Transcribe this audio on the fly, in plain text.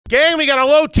Gang, we got a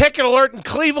low ticket alert in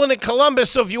Cleveland and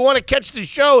Columbus, so if you want to catch the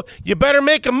show, you better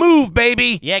make a move,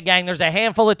 baby. Yeah, gang, there's a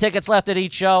handful of tickets left at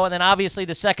each show, and then obviously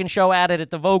the second show added at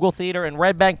the Vogel Theater in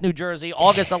Red Bank, New Jersey,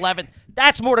 August 11th.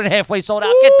 That's more than halfway sold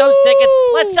out. Get those tickets.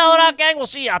 Let's sell it out, gang. We'll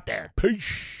see you out there.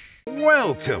 Peace.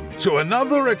 Welcome to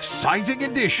another exciting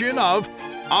edition of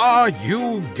Are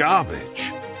You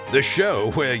Garbage? The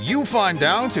show where you find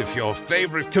out if your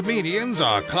favorite comedians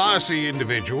are classy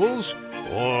individuals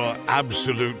or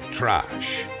absolute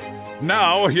trash.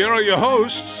 Now, here are your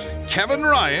hosts, Kevin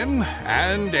Ryan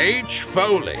and H.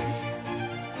 Foley.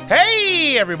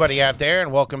 Hey, everybody out there,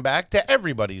 and welcome back to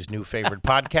everybody's new favorite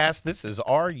podcast. This is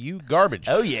Are You Garbage?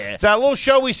 Oh, yeah. It's that little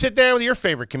show we sit down with your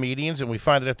favorite comedians, and we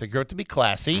find out if they're good to be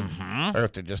classy or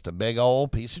if they're just a big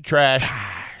old piece of trash.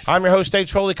 I'm your host,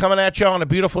 H. Foley, coming at you on a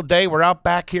beautiful day. We're out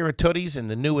back here at Tootie's in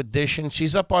the new edition.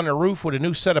 She's up on the roof with a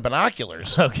new set of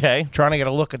binoculars. Okay. Trying to get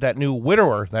a look at that new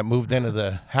widower that moved into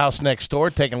the house next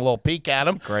door, taking a little peek at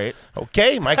him. Great.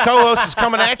 Okay, my co-host is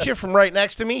coming at you from right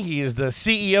next to me. He is the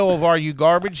CEO of Are You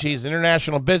Garbage. He's an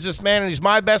international businessman, and he's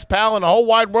my best pal in the whole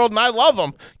wide world, and I love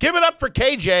him. Give it up for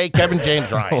KJ, Kevin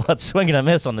James Ryan. Let's swing and a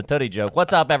miss on the Tootie joke.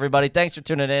 What's up, everybody? Thanks for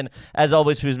tuning in. As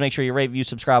always, please make sure you rate, review,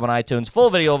 subscribe on iTunes.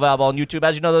 Full video available on YouTube.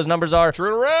 As you know, those numbers are True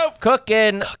to roof.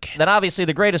 Cooking. Then obviously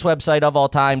the greatest website of all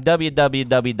time,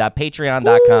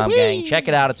 www.patreon.com, gang. Check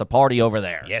it out. It's a party over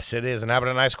there. Yes, it is. And how about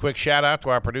a nice quick shout out to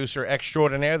our producer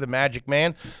extraordinaire, the Magic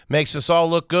Man. Makes us all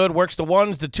look good. Works the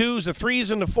ones, the twos, the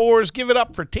threes, and the fours. Give it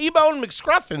up for T-Bone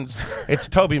McScruffins. It's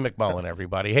Toby McMullen,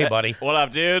 everybody. Hey, buddy. What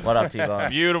up, dudes? What up, T-Bone?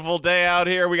 Beautiful day out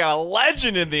here. We got a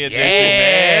legend in the edition, Yeah,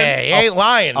 man. he ain't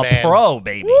lying, A man. pro,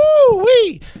 baby.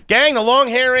 Woo-wee. Gang, the long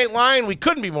hair ain't lying. We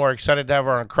couldn't be more excited to have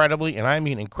our incredibly, and I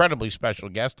mean incredibly special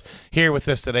guest here with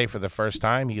us today for the first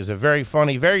time. He is a very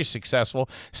funny, very successful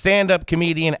stand-up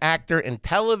comedian, actor, and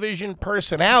television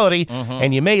personality,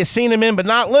 and you may have seen him in, but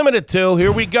not limited to.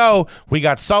 Here we go. We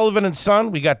got Sullivan and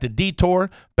Son. We got The Detour,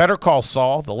 Better Call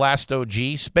Saul, The Last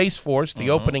OG, Space Force,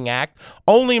 The Opening Act,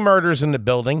 Only Murders in the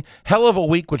Building, Hell of a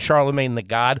Week with Charlemagne the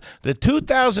God, the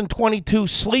 2022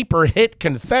 sleeper hit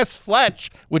Confess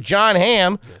Fletch with John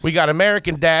Hamm. We got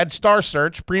American Dad, Star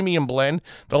Search, Premium Blend,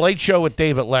 The Late Show with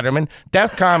David Letterman,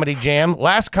 Death Comedy Jam,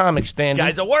 Last Comic Standing,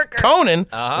 Guy's a worker. Conan,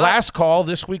 Last Call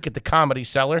this week at the Comedy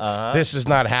Cellar, This Is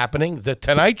Not Happening, The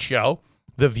Tonight Show,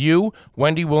 The View,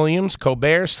 Wendy Williams,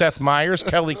 Colbert, Seth Meyers,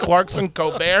 Kelly Clarkson,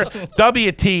 Colbert,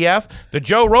 WTF, The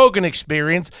Joe Rogan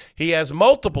Experience. He has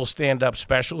multiple stand-up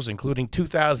specials, including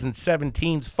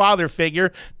 2017's Father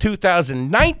Figure,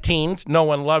 2019's No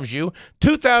One Loves You,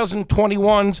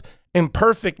 2021's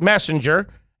Imperfect Messenger,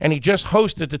 and he just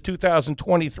hosted the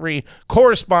 2023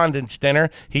 Correspondents' Dinner.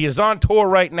 He is on tour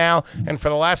right now, and for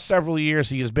the last several years,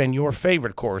 he has been your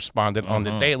favorite correspondent on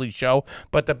The Daily Show.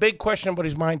 But the big question on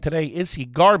his mind today, is he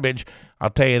garbage? I'll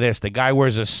tell you this, the guy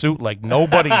wears a suit like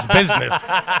nobody's business.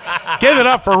 Give it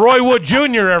up for Roy Wood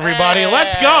Jr., everybody.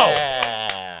 Let's go.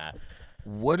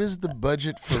 What is the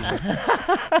budget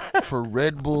for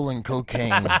Red Bull and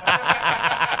cocaine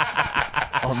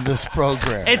on this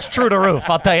program? It's true to roof,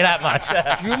 I'll tell you that much.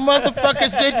 You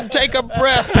motherfuckers didn't take a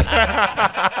breath.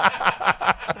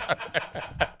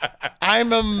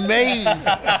 I'm amazed.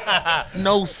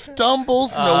 No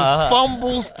stumbles, no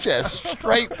fumbles, just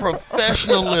straight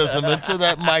professionalism into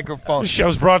that microphone. This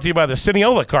show's brought to you by the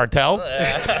Cineola Cartel.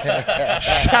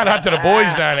 Shout out to the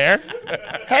boys down there.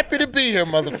 Happy to be here,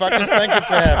 motherfuckers. Thank you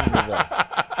for having me, though.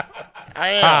 I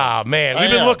am. Ah, man. We've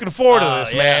been am. looking forward to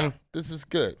this, man. This is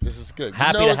good. This is good.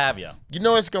 Happy to have you. You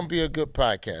know it's going to be a good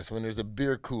podcast when there's a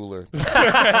beer cooler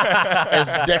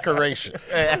as decoration.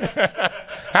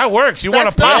 That works. You want a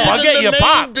That's not pop? I'll even get you a the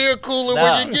pop. main beer cooler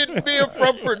where you get beer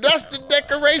from. That's the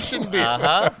decoration beer.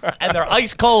 And they're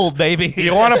ice cold, baby.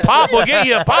 You want a pop? We'll get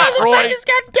you a pop, Roy. Motherfuckers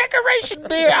got decoration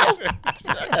beer. I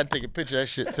got to take a picture of that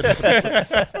shit. Send it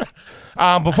to me.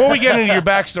 Before we get into your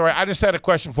backstory, I just had a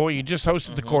question for you. You just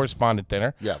hosted the Correspondent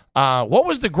Dinner. Yeah. What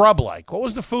was the grub like? What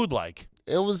was the food like?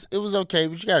 It was okay,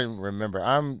 but you got to remember,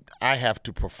 I have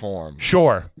to perform.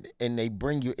 Sure. And they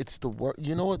bring you. It's the work.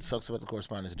 You know what sucks about the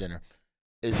Correspondence Dinner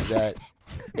is that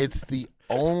it's the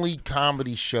only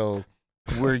comedy show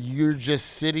where you're just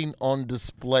sitting on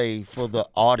display for the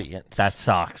audience. That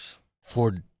sucks.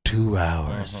 For 2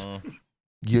 hours.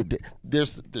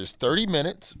 There's 30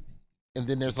 minutes, and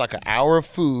then there's like an hour of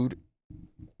food,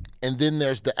 and then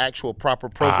there's the actual proper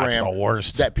program it's the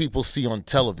worst. that people see on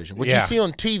television. What Yeah. you see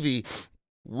on TV,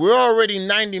 we're already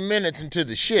 90 minutes into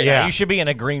the shit. Yeah. You should be in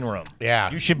a green room.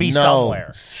 Yeah. You should be No,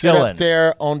 somewhere. sit chilling. up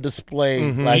there on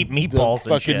display like Eat meatballs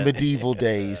the and fucking shit. medieval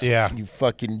days. Yeah. You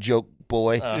fucking joke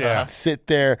boy. Yeah. Sit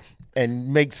there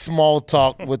and make small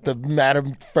talk with the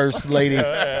Madam First Lady.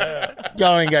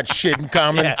 Y'all ain't got shit in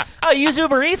common. Yeah. Oh, you use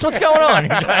Uber Eats? What's going on?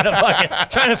 You're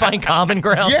trying to find common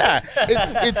ground. Yeah,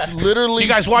 it's literally. You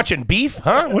guys watching Beef?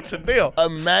 Huh? What's the deal?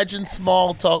 Imagine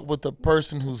small talk with a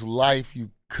person whose life you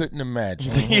couldn't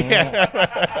imagine.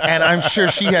 Yeah. And I'm sure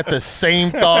she had the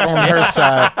same thought on her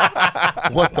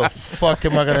side. What the fuck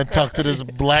am I going to talk to this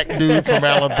black dude from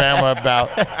Alabama about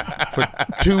for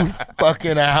 2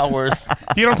 fucking hours?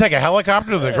 You don't take a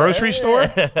helicopter to the grocery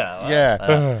store?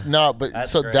 Yeah. No, but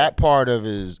so great. that part of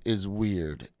it is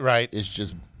weird. Right. It's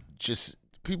just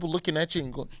people looking at you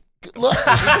and going, look.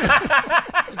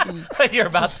 like you're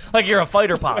a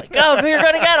fighter pilot. Go, you're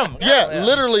gonna get him. Yeah,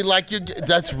 literally, like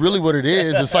that's really what it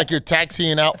is. It's like you're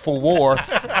taxiing out for war.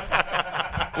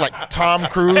 Like Tom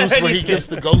Cruise, where he gives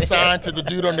the go sign to the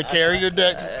dude on the carrier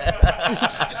deck.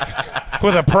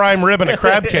 With a prime rib and a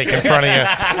crab cake in front of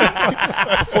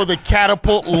you. Before the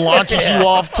catapult launches you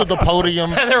off to the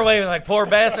podium. And they're waving like, poor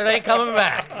bastard ain't coming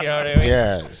back. You know what I mean?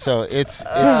 Yeah, so it's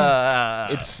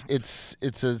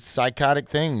a psychotic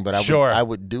thing, but I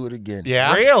would do it again.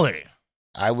 Yeah. Really?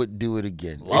 I would do it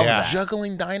again. Love it's that.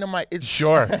 juggling dynamite. It's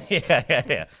Sure.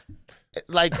 Yeah.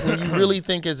 like when you really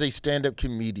think as a stand-up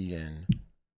comedian,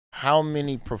 how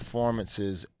many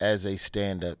performances as a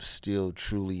stand-up still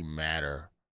truly matter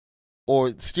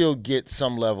or still get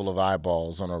some level of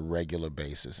eyeballs on a regular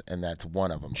basis, and that's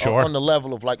one of them. Sure. On the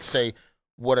level of, like, say,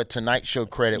 what a Tonight Show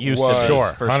credit Used was. to be,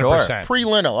 Sure. for 100%. sure.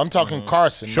 Pre-Leno, I'm talking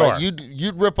Carson. Sure. Like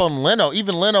you'd rip on Leno.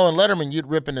 Even Leno and Letterman, you'd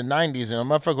rip in the 90s, and a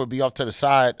motherfucker would be off to the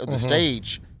side of the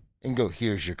stage and go,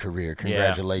 here's your career.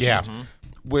 Congratulations. Yeah.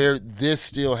 Where this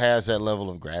still has that level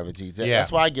of gravity.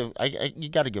 That's why you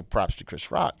got to give props to Chris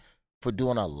Rock for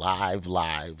doing a live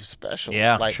special.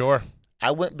 Yeah, like, Sure. I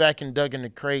went back and dug in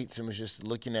the crates and was just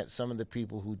looking at some of the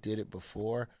people who did it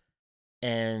before,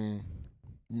 and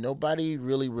nobody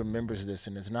really remembers this,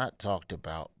 and it's not talked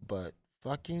about, but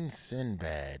fucking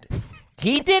Sinbad.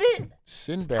 He did it?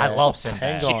 Sinbad. I love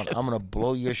Sinbad. Hang on. I'm going to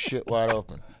blow your shit wide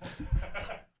open.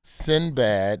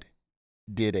 Sinbad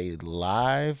did a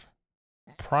live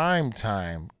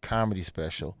primetime comedy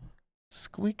special,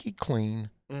 squeaky clean,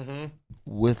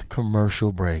 with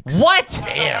commercial breaks. What?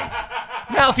 Damn.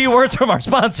 Now a few words from our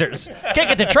sponsors. Kick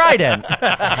it to Trident.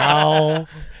 How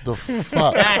the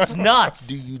fuck That's nuts.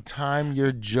 do you time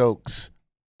your jokes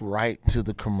right to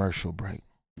the commercial break?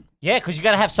 Yeah, because you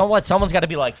got to have someone's got to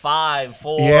be like 5,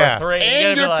 4, Yeah. 3.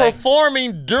 And you're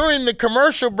performing during the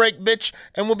commercial break, bitch.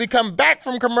 And when we come back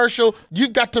from commercial,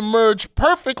 you've got to merge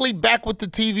perfectly back with the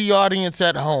TV audience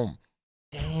at home.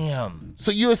 Damn.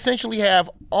 So you essentially have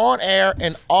on-air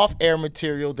and off-air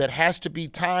material that has to be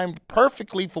timed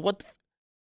perfectly for what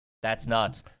That's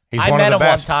nuts. He's I one met of the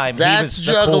him best. one time. that's he was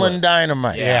the juggling coolest.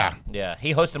 dynamite. Yeah. Yeah.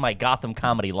 He hosted my Gotham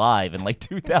Comedy Live in like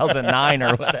 2009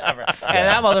 or whatever. And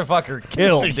that motherfucker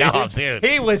killed, dude. Yeah, dude.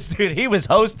 He was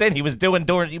hosting, he was doing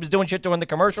shit during the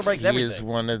commercial breaks, He everything. is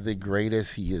one of the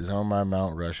greatest. He is on my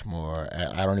Mount Rushmore.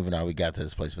 I don't even know how we got to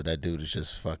this place, but that dude is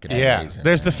just fucking Yeah. amazing.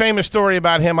 There's the famous story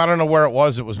about him. I don't know where it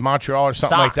was. It was Montreal or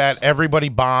something like Socks. that. Everybody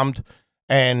bombed,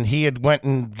 and he had went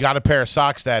and got a pair of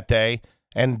socks that day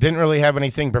and didn't really have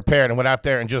anything prepared and went out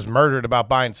there and just murdered about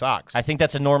buying socks. I think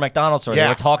that's a Norm Macdonald story. Yeah. They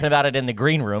were talking about it in the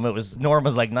green room. Norm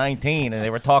was like 19, and they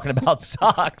were talking about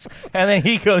socks. And then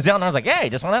he goes out, and I was like, "Hey,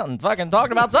 just went out and fucking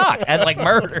talked about socks." And like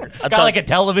murdered. Got like a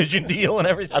television deal and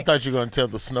everything. I thought you were going to tell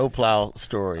the snowplow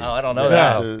story. Oh, I don't know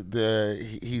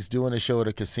that. He's doing a show at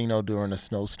a casino during a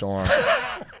snowstorm.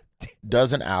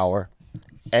 Does an hour.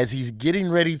 As he's getting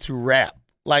ready to wrap,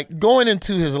 like going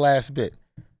into his last bit,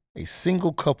 a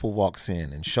single couple walks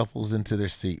in and shuffles into their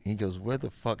seat. He goes, "Where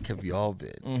the fuck have you all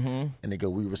been?" Mm-hmm. And they go,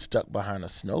 "We were stuck behind a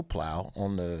snowplow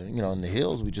on the, in the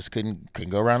hills. We just couldn't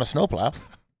go around a snowplow.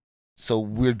 So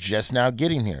we're just now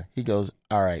getting here." He goes,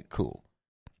 "All right, cool."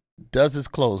 Does his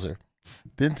closer,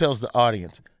 then tells the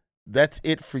audience, "That's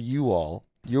it for you all.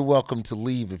 You're welcome to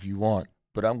leave if you want,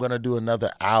 but I'm going to do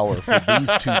another hour for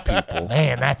these 2 people."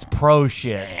 Man, that's pro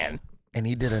shit, man. And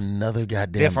he did another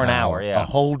goddamn Different hour, yeah. A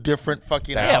whole different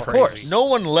fucking Yeah, hour. of course. No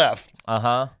one left.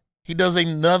 Uh-huh. He does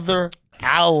another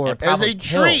hour And as probably a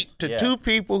killed. treat to Yeah. 2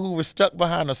 people who were stuck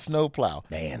behind a snowplow.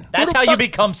 Man. That's the how you fuck-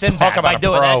 become Sinbad, Talk about by a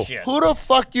doing pro. that shit. Who the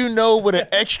fuck you know with an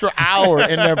extra hour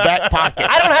in their back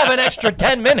pocket? I don't have an extra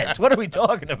 10 minutes. What are we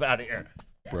talking about here?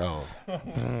 Bro.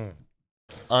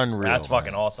 Unreal. That's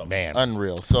fucking man. awesome. Man.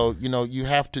 Unreal. So, you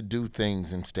have to do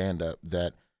things in stand-up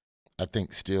that I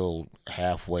think still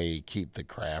halfway keep the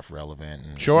craft relevant.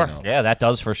 And, Sure. Yeah, that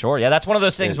does for sure. Yeah, that's one of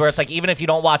those things where it's like, even if you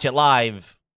don't watch it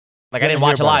live, like I Gonna didn't hear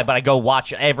watch it about live, it. but I go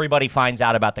watch it. Everybody finds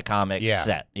out about the comic Yeah.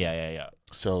 set. Yeah.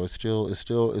 So it's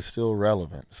still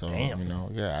relevant. So Damn. you know,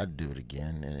 yeah, I'd do it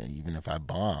again, and even if I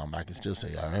bomb, I can still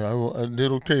say I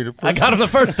did okay the first I got him the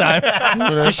first time.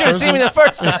 time. You should have seen me the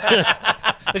first time.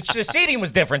 The seating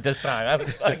was different this time. I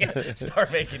was like,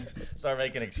 start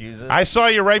making excuses. I saw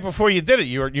you right before you did it.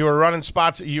 You were running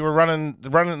spots. You were running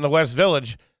in the West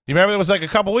Village. You remember it was like a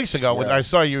couple weeks ago when Yeah. I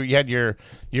saw you. You had your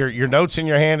notes in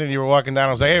your hand and you were walking down.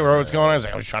 I was like, "Hey, bro, what's going on?" I was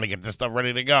like, "I was trying to get this stuff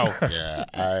ready to go."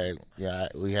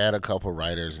 We had a couple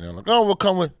writers, and they're like, "Oh, we'll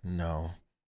come with." No,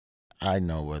 I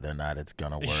know whether or not it's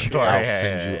gonna work. Sure, I'll yeah,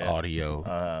 send yeah, you yeah. audio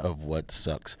of what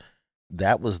sucks.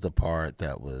 That was the part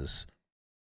that was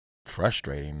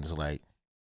frustrating. It's like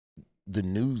the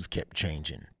news kept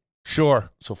changing.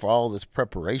 Sure. So for all this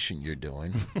preparation you're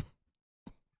doing.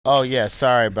 Oh yeah,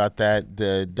 sorry about that.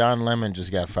 The Don Lemon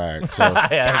just got fired. So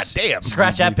Yeah, God damn.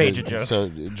 Scratch that page of to- jokes. So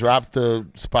drop the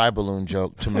spy balloon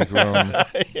joke to make room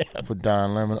for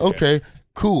Don Lemon. Okay,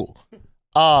 cool.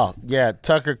 Oh yeah,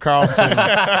 Tucker Carlson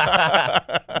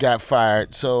got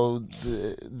fired. So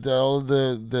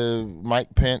the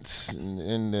Mike Pence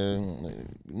and the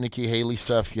Nikki Haley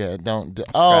stuff. Yeah, don't.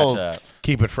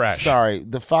 Keep it fresh. Sorry.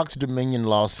 The Fox Dominion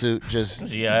lawsuit just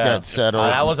got settled.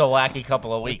 That was a wacky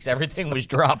couple of weeks. Everything was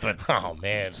dropping. Oh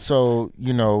man. So,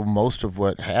 you know, most of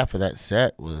what half of that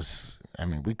set was, I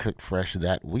mean, we cooked fresh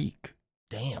that week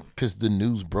Damn. because the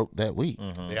news broke that week.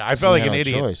 Yeah, I felt like an We had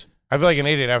no idiot. choice. I feel like an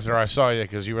idiot after I saw you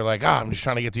because you were like, I'm just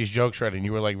trying to get these jokes ready. And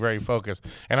you were like very focused.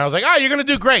 And I was like, you're going to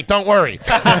do great. Don't worry.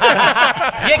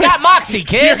 You got moxie,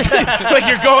 kid. Like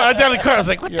you're going down the car. I was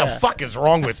like, what the Yeah. fuck is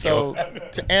wrong with So, you?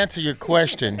 to answer your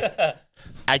question,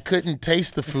 I couldn't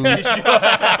taste the food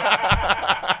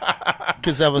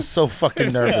because I was so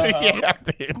fucking nervous. Yeah,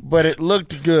 dude. But it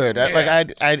looked good. I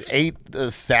ate the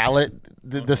salad.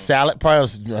 The salad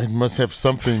part, I must have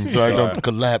something so I don't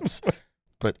collapse.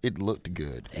 But it looked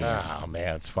good. Oh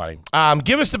man, it's funny.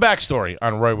 Give us the backstory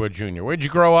on Roy Wood Jr. Where'd you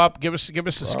grow up? Give us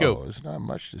the scoop. Oh, it's not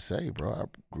much to say, bro. I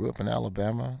grew up in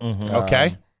Alabama.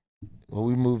 Okay. Well,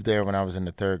 we moved there when I was in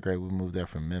the 3rd grade. We moved there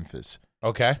from Memphis,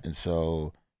 Okay. and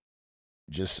so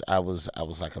just I was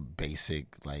like a basic,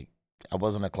 like I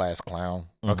wasn't a class clown.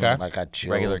 Okay. Like I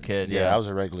chilled. Regular kid, Yeah, yeah. I was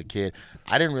a regular kid.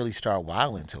 I didn't really start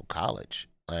wilding until college.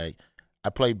 Like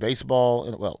I played baseball,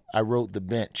 and I rode the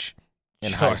bench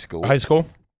in high school. High school.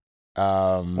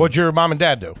 What'd your mom and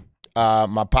dad do?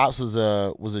 My pops was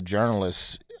a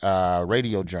journalist,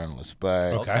 radio journalist,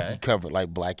 but Okay. he covered like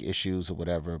black issues or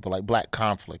whatever, but like black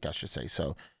conflict, I should say.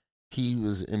 So he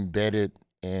was embedded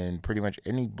in pretty much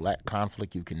any black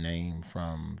conflict you can name,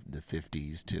 from the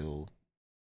 50s till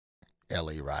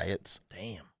LA riots.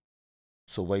 Damn.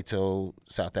 So wait till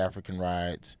South African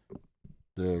riots,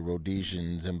 the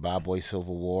Rhodesian Zimbabwe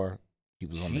Civil War. He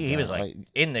was on the He was ground, like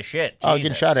in the shit. getting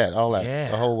Jesus. shot at, all that,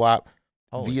 Yeah. the whole wop.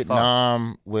 Holy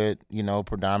Vietnam with,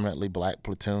 predominantly black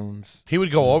platoons. He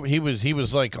would go over. He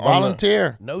was like on the-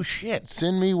 Volunteer. No shit.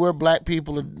 Send me where black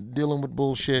people are dealing with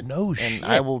bullshit. No and shit.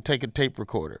 I will take a tape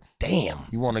recorder. Damn.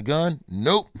 You want a gun?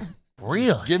 Nope. Really?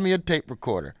 Just give me a tape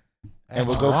recorder. And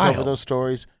we'll That's go wild. cover those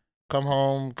stories. Come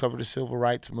home, cover the civil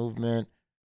rights movement.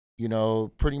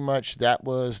 Pretty much that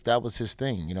was his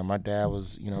thing. My dad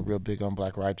was, real big on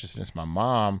black righteousness. My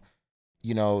mom,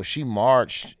 she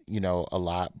marched, a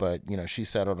lot, but, she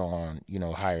settled on,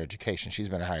 higher education. She's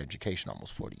been in higher education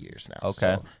almost 40 years now.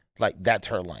 Okay. So, that's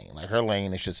her lane. Like, her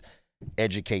lane is just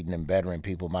educating and bettering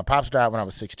people. My pops died when I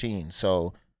was 16,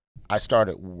 so I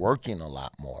started working a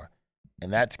lot more.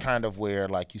 And that's kind of where,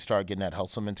 you start getting that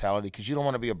hustle mentality, because you don't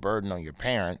want to be a burden on your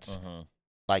parents.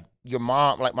 Like, your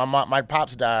mom, my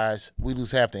pops dies, we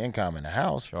lose half the income in the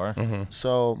house. Sure.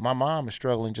 So my mom is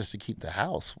struggling just to keep the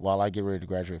house while I get ready to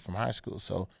graduate from high school.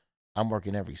 So I'm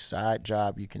working every side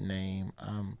job you can name.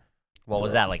 What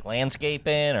was that, like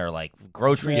landscaping or like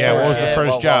grocery Yeah, store? what was the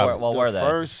first job? What were they?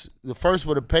 The first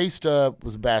with a pay stub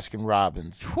was Baskin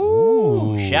Robbins,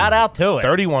 Ooh, shout out to it.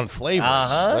 31 flavors.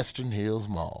 Uh-huh. Western Hills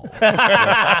Mall. Oh,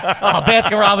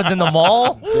 Baskin Robbins in the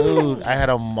mall? Dude, I had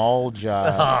a mall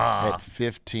job at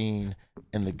 15,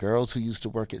 and the girls who used to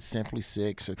work at Simply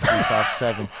 6 or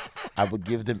 357, I would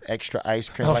give them extra ice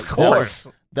cream. Of course.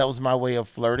 That was my way of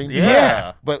flirting.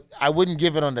 Yeah. But I wouldn't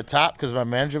give it on the top because my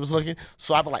manager was looking.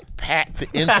 So I would pat the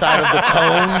inside of the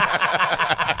cone.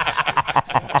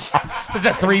 It's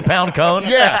a 3-pound cone.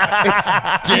 Yeah,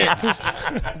 it's dense.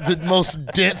 The most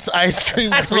dense ice cream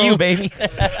That's for cone. you, baby. Here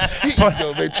you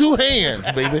go, baby. 2 hands,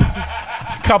 baby.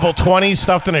 Couple 20s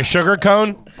stuffed in a sugar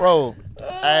cone. Bro,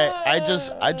 I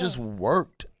just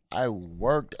worked. I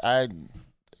worked. I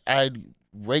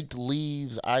raked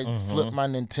leaves. I flipped my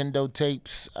Nintendo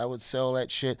tapes. I would sell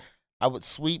that shit. I would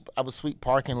sweep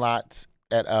parking lots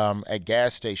at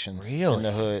gas stations in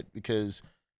the hood because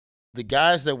the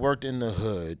guys that worked in the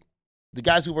hood, the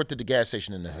guys who worked at the gas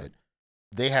station in the hood,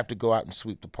 they have to go out and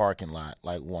sweep the parking lot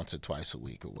like once or twice a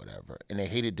week or whatever. And they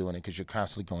hated doing it because you're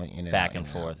constantly going in and Back out, and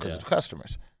forth because of the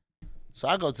customers. So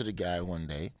I go to the guy one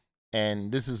day,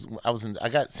 and I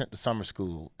got sent to summer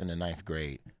school in the 9th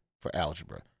grade for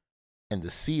algebra. And the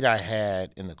seat I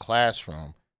had in the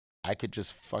classroom, I could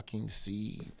just fucking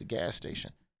see the gas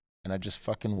station. And I just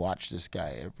fucking watched this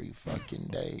guy every fucking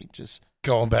day, just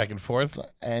Going back and forth.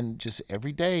 and just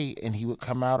every day. And he would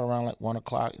come out around like 1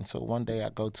 o'clock. And so one day I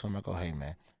go to him, I go, hey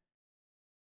man,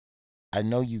 I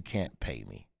know you can't pay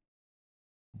me,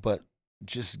 but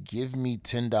just give me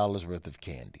 $10 worth of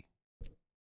candy.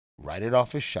 Write it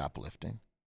off as shoplifting,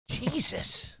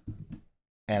 Jesus.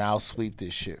 and I'll sweep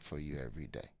this shit for you every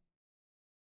day.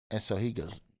 And so he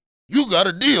goes, you got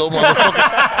a deal,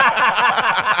 motherfucker.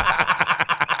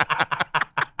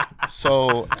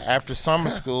 So after summer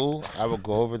school, I would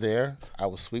go over there. I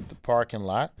would sweep the parking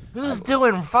lot. Who's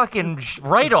doing fucking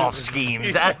write-off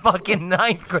schemes at fucking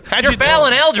 9th grade? How'd You're you-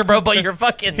 failing algebra, but you're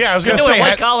fucking Yeah, I was you're going to doing say,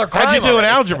 white-collar crime. how'd you do in already.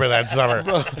 algebra that summer?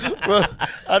 Bro,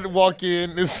 I'd walk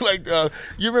in. It's like,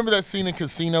 you remember that scene in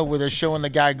Casino where they're showing the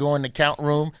guy go in the count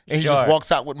room and he just Sure.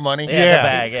 walks out with money? Yeah, Yeah. the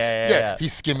bag. Yeah.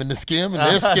 He's skimming the skim and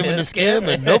they're skimming the skim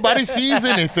and nobody sees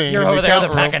anything You're in over the there count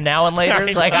with a pack room. of now and later.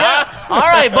 It's like, all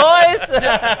right, boys.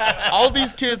 All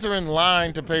these kids are in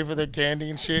line to pay for their candy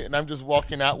and shit, and I'm just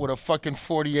walking out with a fucking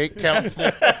 48 count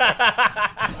snip. Catch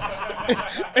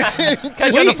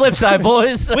you on the flip side,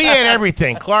 boys. We had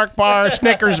everything. Clark bars,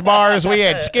 Snickers bars. We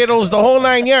had Skittles, the whole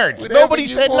 9 yards. Whatever Nobody you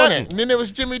said wanted. nothing. And then there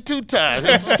was Jimmy 2 times.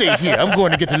 And stay here. I'm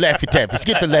going to get the Laffy Taffies.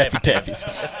 Get the Laffy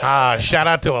Taffies. Shout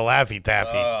out to a Laffy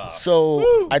Taffy.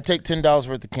 So I take $10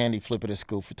 worth of candy, flip it at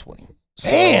school for 20. So,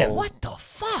 Man, What the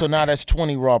fuck? So now that's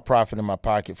 20 raw profit in my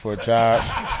pocket for a job.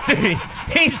 Dude,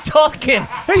 he's talking.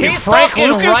 you He's Frank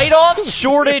talking Lucas? write-offs,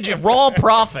 shortage, and raw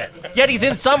profit. Yet he's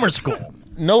in summer school.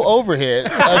 No overhead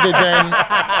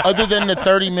other than the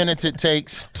 30 minutes it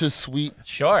takes to sweep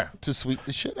Sure. the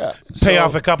shit up. Pay So-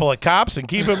 off a couple of cops and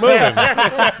keep it moving.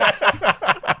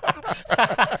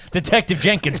 Detective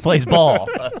Jenkins plays ball.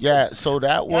 Yeah, so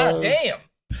that was damn.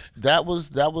 that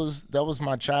was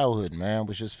my childhood, man.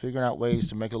 Was just figuring out ways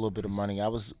to make a little bit of money.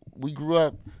 We grew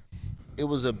up. It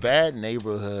was a bad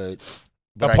neighborhood.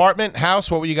 But Apartment, house,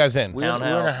 what were you guys in? we're in a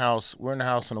Townhouse. house. We're in a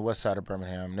house on the west side of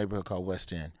Birmingham, neighborhood called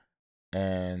West End,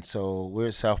 and so we're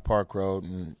at South Park Road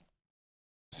and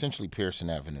essentially Pearson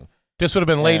Avenue. This would have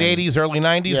been late And- 80s, early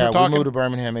 90s Yeah, we're talking? we moved to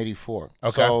Birmingham '84.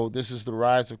 Okay. So this is the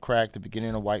rise of crack, the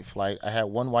beginning of white flight. I had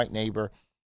one white neighbor.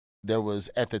 There was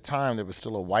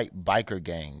still a white biker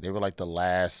gang. They were like the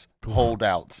last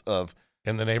holdouts of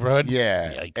In the neighborhood?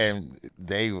 Yikes. and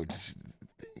they were just,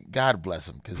 God bless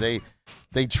them, because they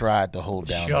tried to hold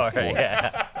down Sure, the fort.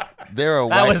 yeah. They're a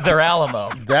That white, was their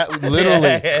Alamo. that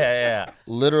literally Yeah.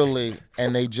 literally,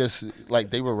 and they just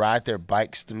like they would ride their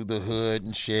bikes through the hood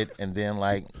and shit, and then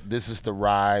like this is the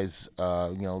rise,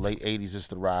 late '80s is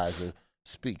the rise of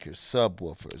speakers,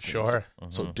 subwoofers. Sure.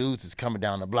 So dudes is coming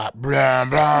down the block, blah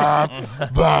blah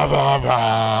blah blah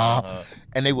blah,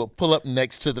 and they would pull up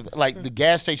next to the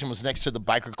gas station was next to the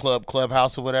biker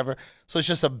clubhouse or whatever. So it's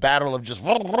just a battle of just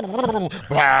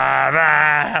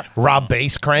Rob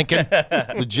Bass cranking?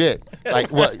 legit.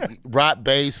 Like what rock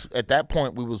bass at that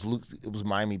point it was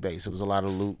Miami bass. It was a lot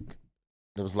of Luke.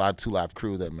 There was a lot of 2 Live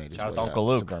Crew that made its Shout out way to out Uncle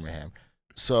to Luke. Birmingham.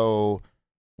 So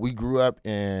we grew up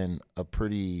in a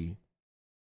pretty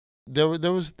there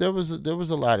was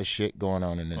a lot of shit going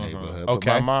on in the neighborhood. But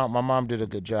Okay. my mom did a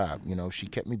good job. You know, she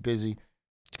kept me busy.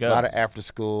 It's good. A lot of after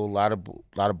school, a lot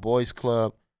of boys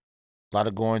club, a lot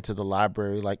of going to the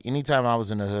library. Like anytime I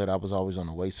was in the hood, I was always on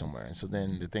the way somewhere. And so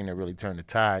then the thing that really turned the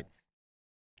tide,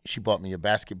 she bought me a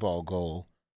basketball goal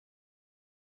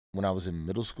when I was in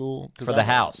middle school. For the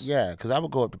house. Yeah, because I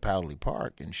would go up to Powderly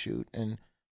Park and shoot. And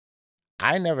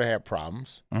I never had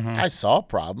problems. I saw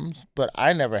problems, but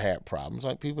I never had problems.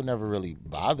 Like people never really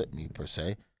bothered me per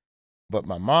se. But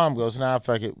my mom goes, nah,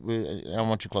 fuck it. I don't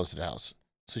want you close to the house.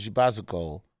 So she buys a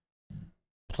goal,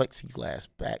 plexiglass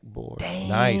backboard.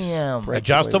 Nice. breakaway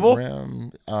Adjustable?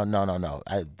 rim. No.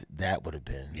 That would have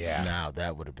been. Yeah. Now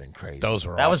that would have been crazy. Those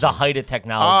were That was the awesome. height of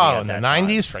technology. Oh, at in the that time.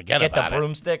 90s? Forget Get about the it.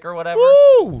 broomstick or whatever.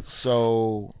 Woo!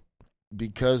 So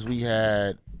because we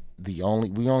had we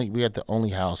had the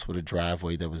only house with a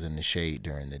driveway that was in the shade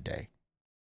during the day.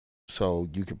 So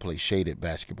you could play shaded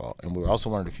basketball. And we were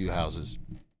also one of the few houses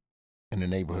in the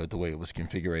neighborhood, the way it was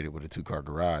configured with a 2-car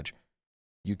garage,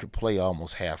 you could play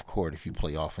almost half court if you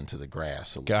play off into the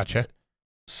grass. Gotcha.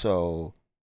 So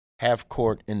half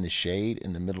court in the shade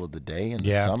in the middle of the day in the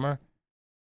Yeah. summer,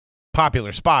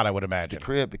 popular spot, I would imagine. The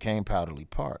crib became Powderly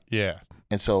Park. Yeah.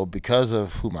 And so because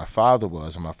of who my father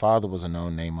was, and my father was a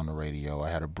known name on the radio, I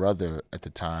had a brother at the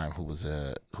time who was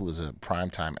a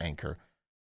primetime anchor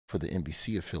for the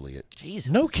NBC affiliate.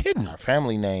 Jesus. No kidding. Our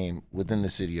family name within the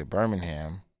city of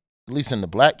Birmingham, at least in the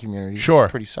black community, Sure.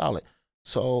 is pretty solid.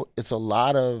 So it's a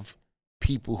lot of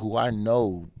people who I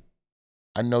know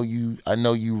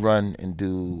you run and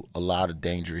do a lot of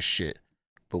dangerous shit.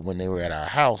 But when they were at our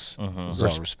house, it was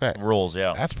all respect. Rules,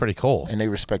 yeah. That's pretty cool. And they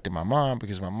respected my mom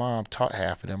because my mom taught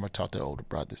half of them or taught their older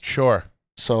brothers. Sure.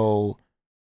 So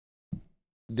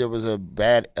there was a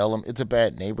bad element. It's a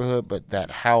bad neighborhood, but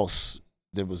that house,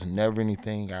 there was never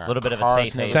anything. Our Little bit of a cars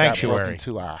safe never haven. got Sanctuary. broken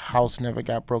into. Our house never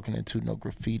got broken into. No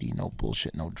graffiti, no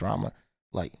bullshit, no drama.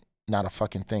 Like, not a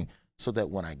fucking thing. So that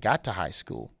when I got to high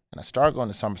school and I started going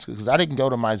to summer school, because I didn't go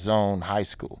to my zone high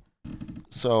school.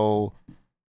 So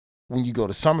when you go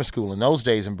to summer school in those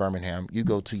days in Birmingham, you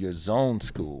go to your zone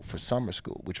school for summer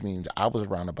school, which means I was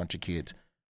around a bunch of kids,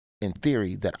 in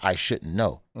theory, that I shouldn't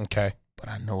know. Okay. But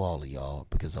I know all of y'all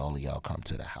because all of y'all come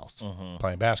to the house.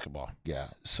 Playing basketball. Yeah.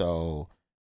 So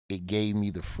it gave me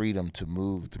the freedom to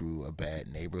move through a bad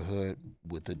neighborhood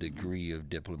with a degree of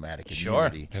diplomatic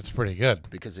immunity. That's pretty good.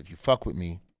 Because if you fuck with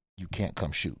me, you can't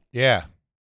come shoot. Yeah.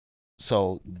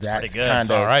 So that's pretty good. kind That's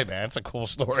of all right, man. It's a cool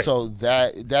story. So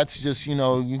that's just, you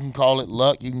know, you can call it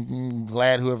luck. You can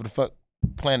glad whoever the fuck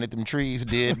planted them trees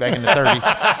did back in the 30s.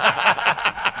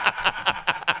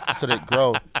 So they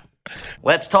grow.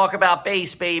 Let's talk about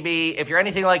base, baby. If you're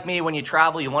anything like me, when you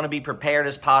travel, you want to be prepared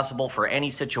as possible for any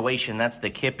situation. That's the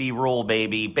Kippy rule,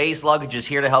 baby. Base luggage is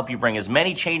here to help you bring as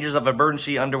many changes of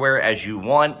emergency underwear as you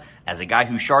want. As a guy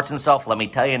who sharts himself, let me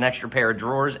tell you, an extra pair of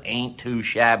drawers ain't too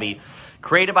shabby.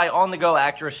 Created by on-the-go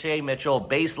actress Shay Mitchell,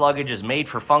 base luggage is made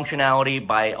for functionality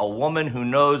by a woman who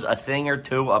knows a thing or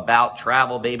two about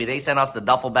travel, baby. They sent us the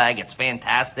duffel bag. It's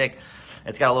fantastic.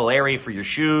 It's got a little area for your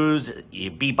shoes. You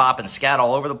bebop and scat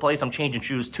all over the place. I'm changing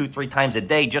shoes 2-3 times a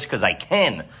day just because I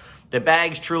can. The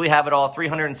bags truly have it all.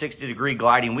 360-degree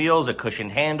gliding wheels, a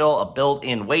cushioned handle, a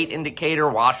built-in weight indicator,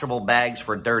 washable bags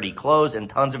for dirty clothes, and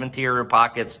tons of interior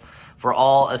pockets for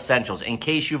all essentials. In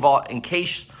case you're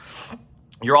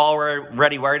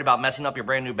already worried about messing up your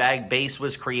brand new bag, Base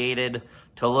was created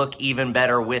to look even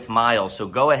better with miles. So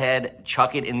go ahead,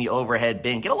 chuck it in the overhead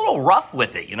bin. Get a little rough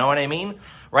with it, you know what I mean?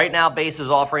 Right now, Base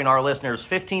is offering our listeners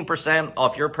 15%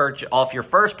 off your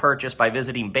first purchase by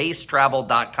visiting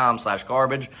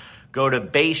basetravel.com/garbage. Go to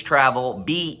BASEtravel,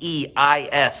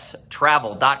 BEIS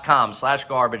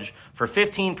travel.com/garbage for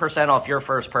 15% off your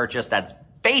first purchase. That's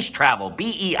BASEtravel,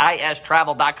 BEIS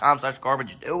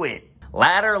travel.com/garbage. Do it.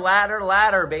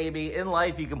 Ladder, baby. In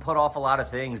life, you can put off a lot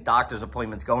of things. Doctor's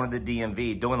appointments, going to the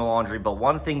DMV, doing the laundry. But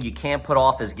one thing you can't put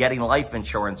off is getting life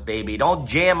insurance, baby. Don't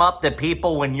jam up the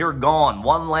people when you're gone.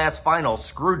 One last final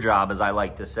screw job, as I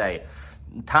like to say.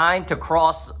 Time to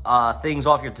cross things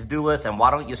off your to-do list, and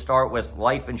why don't you start with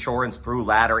life insurance through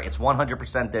Ladder? It's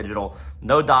 100% digital.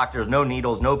 No doctors, no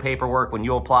needles, no paperwork when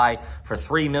you apply for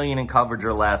 $3 million in coverage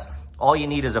or less. All you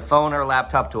need is a phone or a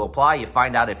laptop to apply. You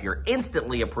find out if you're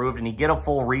instantly approved, and you get a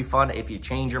full refund if you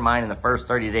change your mind in the first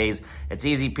 30 days. It's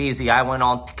easy peasy. I went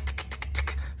on,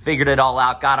 figured it all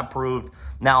out, got approved.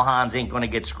 Now Hans ain't going to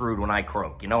get screwed when I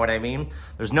croak. You know what I mean?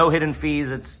 There's no hidden fees.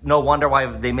 It's no wonder why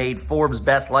they made Forbes'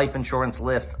 best life insurance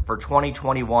list for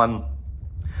 2021.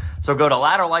 So go to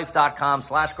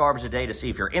ladderlife.com/garbage a day to see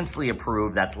if you're instantly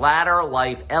approved. That's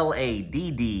ladderlife,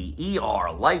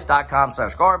 LADDER,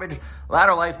 life.com/garbage,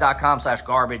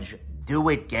 ladderlife.com/garbage. Do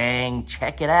it, gang.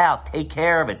 Check it out. Take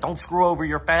care of it. Don't screw over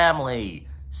your family.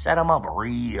 Set them up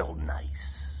real nice.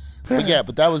 But yeah,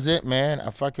 but that was it, man.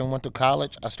 I fucking went to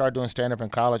college. I started doing stand-up in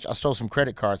college. I stole some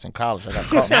credit cards in college. I got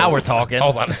caught. Now we're talking.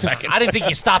 Hold on a second. I didn't think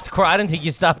you stopped. I didn't think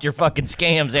you stopped your fucking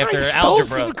scams after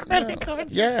algebra.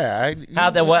 Yeah.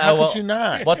 How could you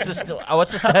not? What's the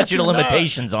statute of you not?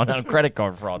 limitations on credit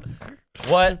card fraud?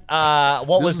 What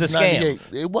was the This scam? 98.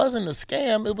 It wasn't a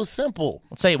scam. It was simple.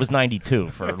 Let's say it was 92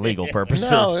 for legal purposes.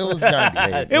 No, it was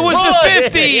 98. It was the What? Yeah,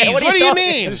 50s. what are What you do you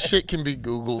talking- mean? This shit can be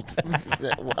Googled.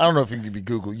 I don't know if it can be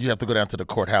Googled. You have to go down to the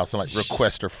courthouse and like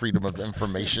request a freedom of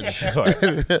information. Sure. All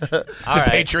The right.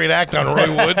 Patriot Act on Roy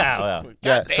Wood. Well,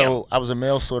 Yeah, so I was a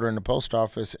mail sorter in the post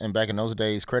office, and back in those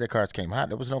days, credit cards came hot.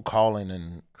 There was no calling,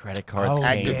 and credit cards.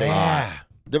 activate.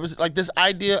 There was like this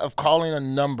idea of calling a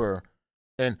number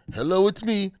and, hello, it's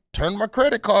me. Turn my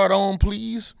credit card on,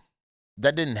 please.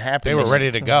 That didn't happen. They were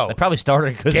ready to go. They probably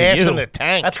started because Gas of you. in the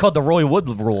tank. That's called the Roy Wood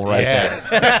rule right there.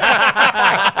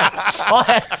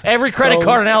 Yeah. Every credit So-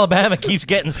 card in Alabama keeps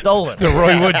getting stolen. The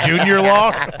Roy Wood Jr.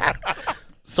 law.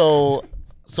 So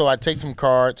So I take some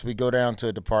cards. We go down to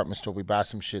a department store. We buy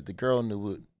some shit. The girl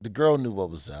knew what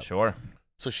was up. Sure.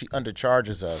 So she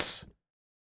undercharges us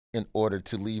in order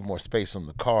to leave more space on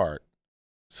the card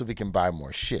so we can buy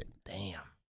more shit. Damn.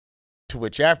 To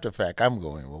which after fact, I'm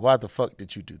going, well, why the fuck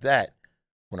did you do that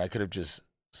when I could have just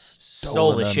Stole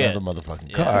stolen the shit. another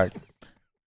motherfucking card?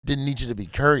 Didn't need you to be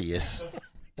courteous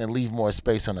and leave more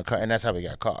space on the card. And that's how we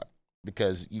got caught.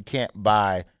 Because you can't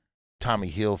buy Tommy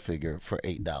Hilfiger for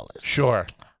 $8. Sure.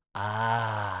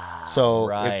 So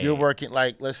right. if you're working,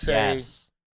 like, let's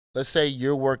say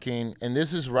you're working, and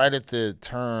this is right at the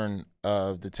turn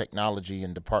of the technology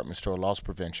and department store loss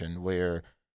prevention, where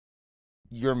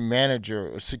your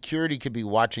manager or security could be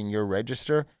watching your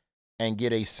register and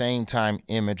get a same time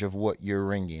image of what you're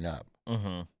ringing up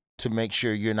to make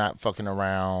sure you're not fucking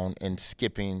around and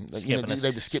skipping. They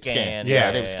would skip scan.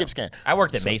 They would skip scan. I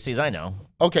worked at Macy's. I know.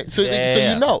 Okay, so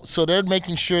you know. So they're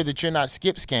making sure that you're not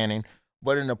skip scanning,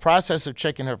 but in the process of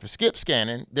checking her for skip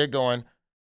scanning, they're going,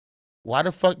 why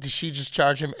the fuck did she just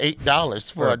charge him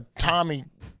 $8 for a Tommy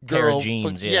girl pair of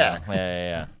jeans?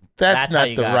 Yeah. That's not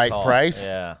the right called. price.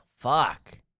 Yeah.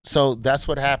 Fuck. So that's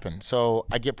what happened. So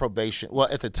I get probation. Well,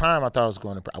 at the time, I thought I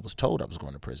was told I was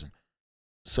going to prison.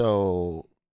 So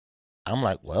I'm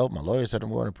like, well, my lawyer said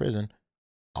I'm going to prison.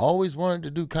 I always wanted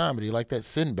to do comedy like that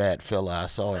Sinbad fella I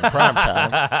saw in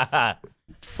primetime.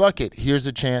 Fuck it. Here's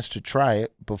a chance to try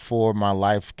it before my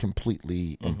life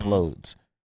completely implodes.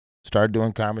 Started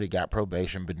doing comedy, got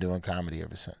probation, been doing comedy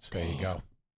ever since. There you go.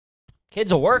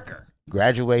 Kid's a worker.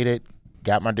 Graduated,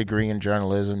 got my degree in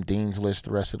journalism, Dean's List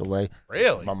the rest of the way.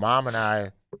 Really? My mom and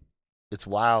I, it's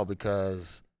wild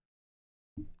because,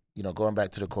 going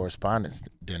back to the correspondence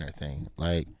dinner thing,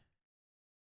 like,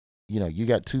 you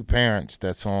got two parents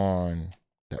that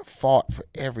fought for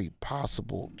every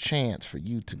possible chance for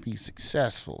you to be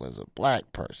successful as a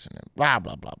black person and blah,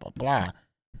 blah, blah, blah, blah.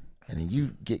 And then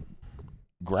you get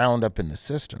ground up in the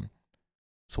system.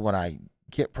 So when I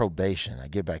get probation, I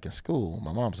get back in school,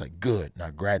 my mom's like, good, now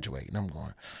graduate. And I'm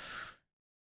going,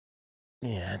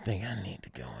 yeah, I think I need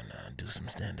to go and do some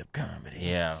stand-up comedy.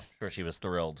 Yeah, sure she was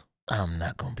thrilled. I'm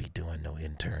not going to be doing no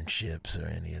internships or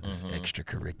any of this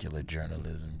extracurricular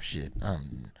journalism shit.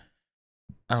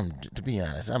 To be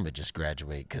honest, I'm going to just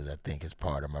graduate because I think it's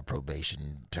part of my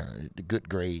probation term. The good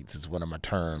grades is one of my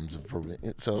terms of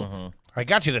probation. So I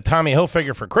got you the Tommy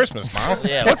Hilfiger for Christmas, Mom.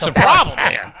 Yeah, What's the problem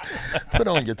here? put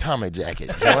on your Tommy jacket,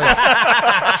 Joyce.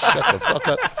 Shut the fuck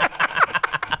up.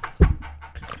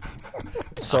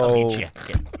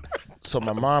 So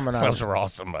my mom and I, Those are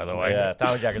awesome, by the way. Yeah,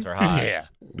 Tommy jackets are hot. Yeah.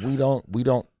 we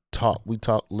don't talk. We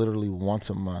talk literally once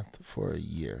a month for a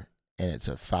year. And it's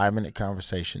a 5-minute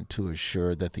conversation to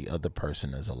assure that the other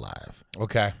person is alive.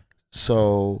 Okay.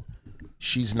 So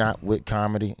she's not with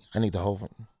comedy. I need the whole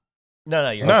thing. No,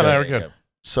 you're No, good. no, we're good.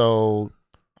 So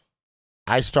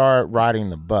I started riding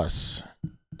the bus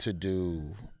to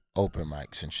do open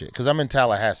mics and shit. Because I'm in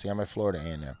Tallahassee. I'm at Florida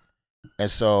A&M. And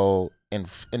so in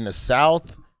the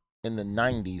South, in the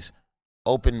 90s,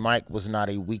 open mic was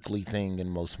not a weekly thing in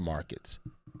most markets.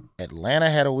 Atlanta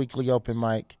had a weekly open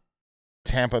mic.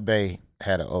 Tampa Bay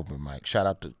had an open mic. Shout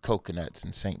out to Coconuts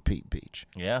and St. Pete Beach.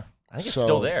 Yeah, I think it's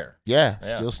still there. Yeah,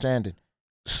 Yeah. still standing.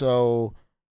 So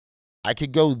I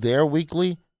could go there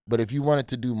weekly, but if you wanted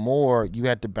to do more, you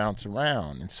had to bounce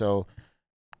around. And so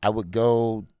I would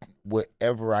go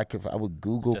wherever I could. I would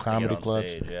Google Just to get comedy on clubs.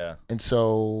 stage, yeah. And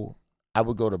so I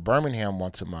would go to Birmingham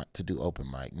once a month to do open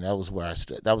mic. And that was where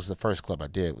that was the first club I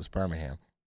did, was Birmingham.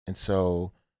 And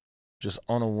so just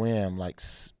on a whim, like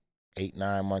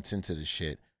 8-9 months into the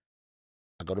shit,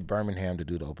 I go to Birmingham to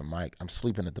do the open mic. I'm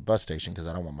sleeping at the bus station because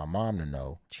I don't want my mom to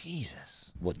know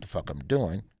Jesus. what the fuck I'm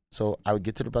doing. So I would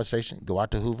get to the bus station, go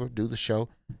out to Hoover, do the show,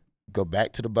 go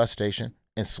back to the bus station,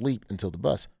 and sleep until the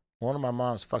bus. One of my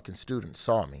mom's fucking students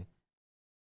saw me,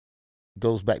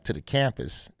 goes back to the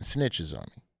campus, and snitches on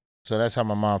me. So that's how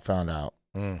my mom found out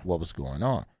what was going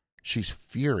on. She's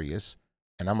furious,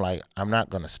 and I'm like, I'm not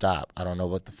going to stop. I don't know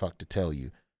what the fuck to tell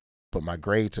you. But my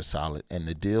grades are solid, and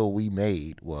the deal we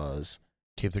made was,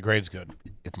 Keep the grades good.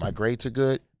 if my grades are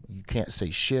good, you can't say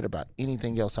shit about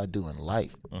anything else I do in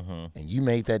life. And you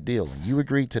made that deal, and you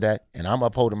agreed to that, and I'm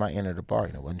upholding my end of the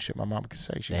bargain. It wasn't shit my mom could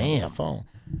say. She had me on the phone.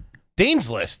 Dean's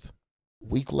List.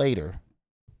 Week later,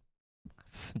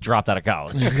 Dropped out of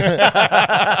college.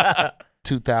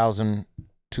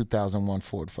 2001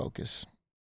 Ford Focus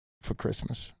for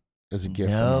Christmas as a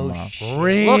gift from my mom.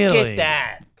 Really? Look at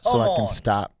that. So Come I can on.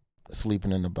 stop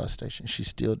sleeping in the bus station. She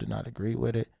still did not agree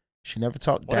with it. She never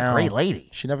talked What down. a great lady.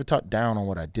 She never talked down on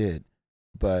what I did,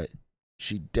 but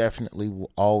she definitely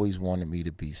always wanted me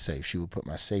to be safe. She would put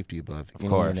my safety above any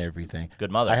course. and everything.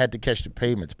 Good mother. I had to catch the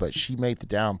payments, but she made the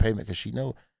down payment because she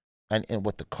knew. And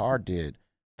what the car did,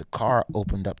 the car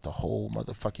opened up the whole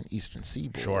motherfucking Eastern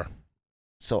Seaboard. Sure.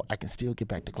 So I can still get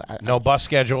back to class. No bus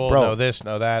schedule, Bro, no this,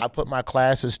 no that. I put my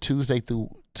classes Tuesday through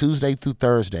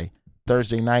Thursday.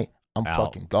 Thursday night, I'm Out.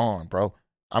 fucking gone, bro.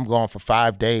 I'm gone for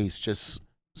 5 days, just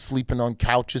sleeping on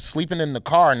couches, sleeping in the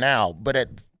car now, but at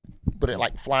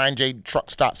like Flying J truck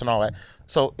stops and all that.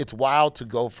 So it's wild to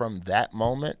go from that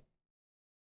moment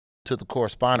to the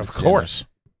correspondence. Of course.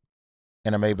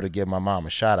 And I'm able to give my mom a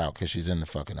shout out because she's in the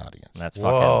fucking audience. That's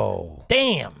fucking. Whoa.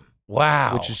 Damn.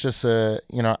 Wow. Which is just I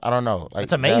don't know. Like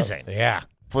That's amazing. Yeah.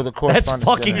 For the That's correspondence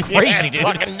fucking dinner. crazy, Yeah, dude. it's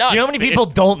fucking nuts, Do you know how many dude. people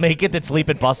don't make it that sleep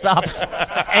at bus stops?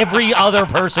 Every other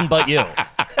person but you.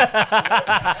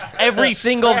 Every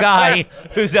single guy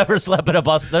who's ever slept at a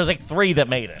bus, there's like 3 that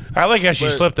made it. I like how she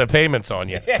slipped the payments on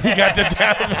you. You got the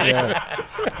down.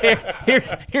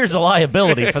 Here's a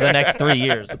liability for the next 3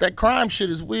 years. But that crime shit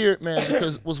is weird, man,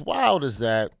 because what's wild is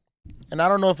that, and I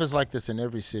don't know if it's like this in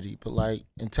every city, but like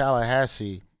in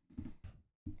Tallahassee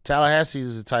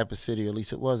is the type of city, or at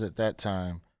least it was at that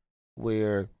time,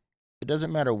 where it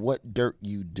doesn't matter what dirt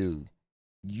you do,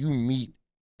 you meet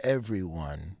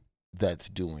everyone that's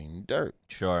doing dirt.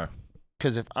 Sure.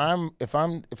 Because if I'm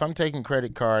taking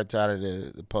credit cards out of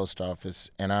the post office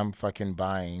and I'm fucking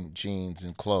buying jeans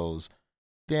and clothes,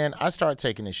 then I start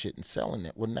taking this shit and selling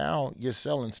it. Well, now you're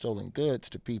selling stolen goods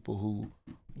to people who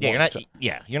You're not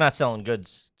selling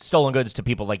stolen goods to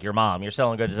people like your mom. You're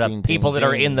selling goods to Ding, people ding, that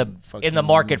are ding, in the fucking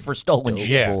market for stolen dope shit.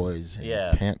 Yeah. boys and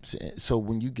Yeah. pimps. So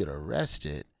when you get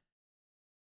arrested,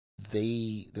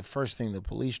 the first thing the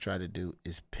police try to do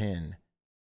is pin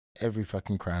every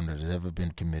fucking crime that has ever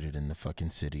been committed in the fucking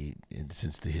city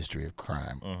since the history of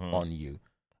crime on you,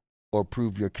 or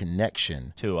prove your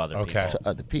connection To other Okay. people. to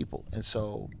other people. And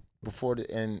so before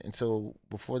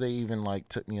they even like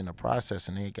took me in the process,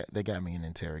 and they got me in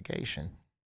interrogation,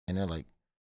 and they're like,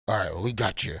 all right, well, we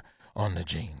got you on the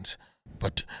jeans,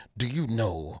 but do you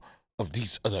know of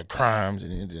these other crimes?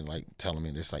 And they're like telling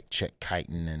me there's like check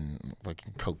kiting and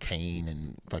fucking cocaine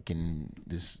and fucking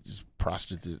this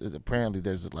prostitute. Apparently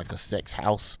there's like a sex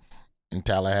house in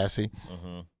Tallahassee,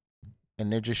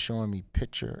 and they're just showing me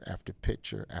picture after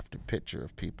picture after picture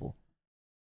of people,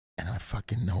 and I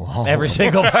fucking know all Every of them.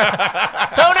 single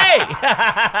Tony!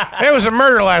 There was a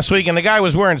murder last week, and the guy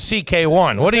was wearing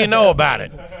CK1. What do you know about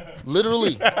it?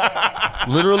 Literally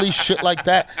shit like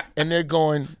that. And they're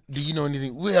going, do you know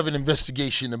anything? We have an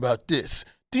investigation about this.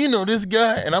 Do you know this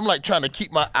guy? And I'm like trying to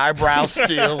keep my eyebrows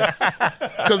still.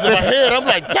 Because in my head, I'm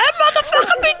like, that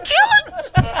motherfucker be killing?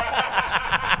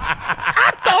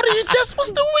 I thought he just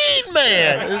was the weed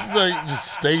man. It's like,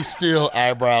 just stay still,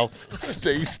 eyebrow.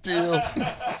 Stay still.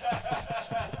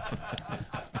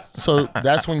 So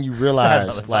that's when you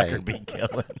realize, like, Motherfucker be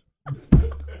killing.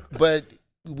 but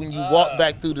when you walk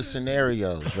back through the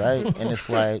scenarios, right? And it's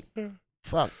like,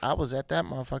 fuck, I was at that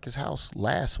motherfucker's house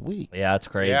last week. Yeah, it's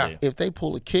crazy. Yeah. If they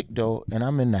pull a kick though and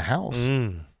I'm in the house,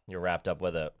 You're wrapped up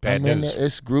with it. Bad I'm in news. there,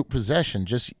 it's group possession.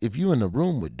 Just if you in the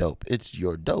room with dope, it's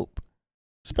your dope.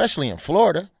 Especially in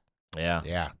Florida. Yeah.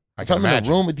 Yeah. I If can I'm in a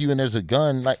imagine. room with you and there's a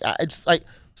gun, like it's like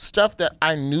stuff that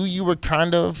I knew you were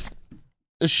kind of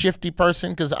a shifty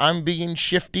person because I'm being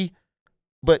shifty.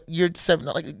 But you're 7.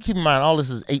 Like, keep in mind, all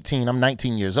this is 18. I'm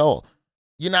 19 years old.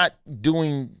 You're not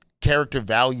doing character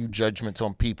value judgments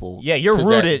on people. Yeah, you're to that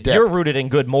rooted. depth. You're rooted in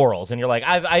good morals, and you're like,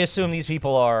 I assume these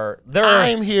people are.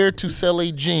 I'm here to sell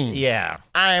a jean. Yeah.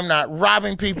 I am not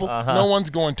robbing people. No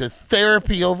one's going to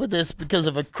therapy over this because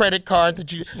of a credit card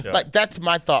that you like. That's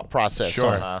my thought process.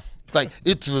 Sure. on it. Like,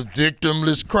 it's a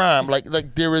victimless crime. Like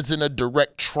there isn't a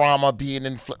direct trauma being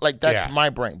inflicted. Like, that's Yeah. my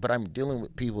brain. But I'm dealing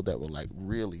with people that were like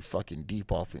really fucking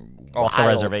deep off the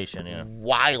reservation, yeah.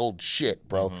 wild shit,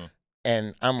 bro.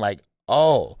 And I'm like,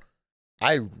 oh,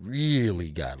 I really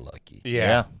got lucky.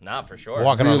 Yeah. Not for sure.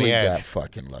 Walking on Really the edge. got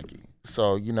fucking lucky.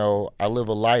 So, I live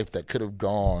a life that could have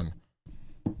gone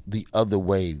the other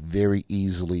way very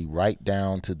easily, right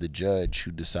down to the judge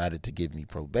who decided to give me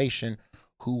probation,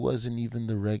 who wasn't even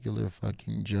the regular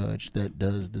fucking judge that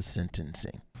does the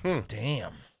sentencing.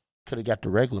 Damn. Could have got the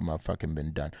regular motherfucking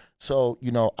been done. So,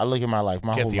 I look at my life,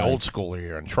 my Get whole the life, old schooler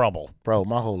here in trouble. bro,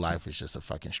 my whole life is just a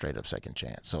fucking straight up second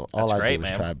chance. So all That's I great, do is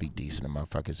man. try to be decent to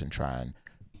motherfuckers and try and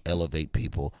elevate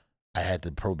people. I had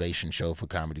the probation show for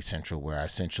Comedy Central where I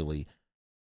essentially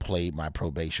played my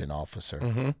probation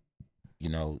officer.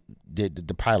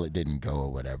 The pilot didn't go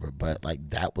or whatever, but like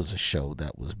that was a show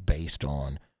that was based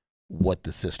on what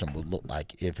the system would look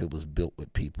like if it was built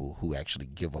with people who actually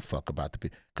give a fuck about the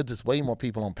people. Because there's way more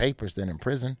people on papers than in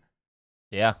prison.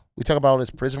 Yeah. We talk about all this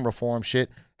prison reform shit.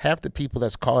 Half the people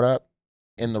that's caught up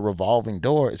in the revolving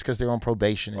door is because they're on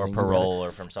probation. Or parole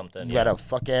or from something. You had a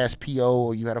fuck-ass PO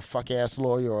or you had a fuck-ass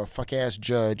lawyer or a fuck-ass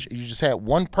judge. You just had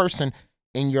one person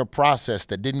in your process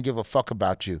that didn't give a fuck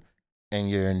about you, and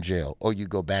you're in jail or you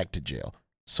go back to jail.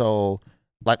 So,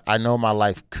 like, I know my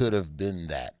life could have been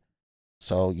that.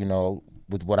 So, you know,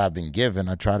 with what I've been given,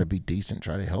 I try to be decent,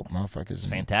 try to help motherfuckers.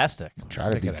 Fantastic.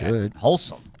 Try to be good.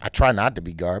 Wholesome. I try not to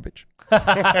be garbage.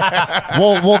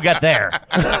 We'll get there.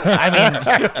 I mean,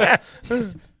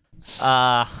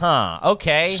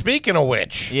 okay. Speaking of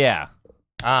which, Yeah.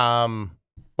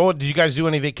 well, did you guys do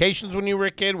any vacations when you were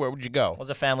a kid? Where would you go? What was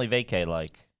a family vacay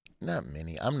like? Not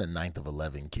many. I'm the 9th of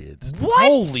 11 kids. What?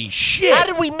 Holy shit! How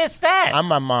did we miss that? I'm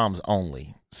my mom's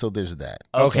only, so there's that.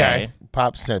 Okay.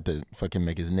 Pops had to fucking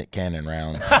make his Nick Cannon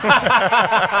rounds.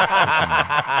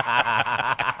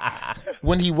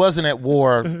 When he wasn't at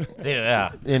war,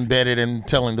 Yeah. embedded and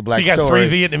telling the black You got story.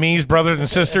 3 Vietnamese brothers and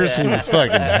sisters. He was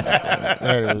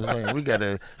fucking. We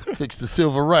gotta fix the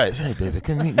civil rights. Hey, baby,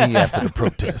 come meet me after the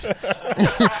protest.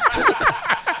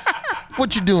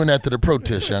 What you doing after the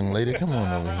protest, young lady? Come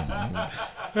on over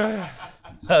here.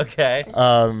 Okay.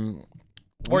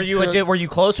 Were you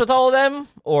close with all of them,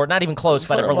 or not even close,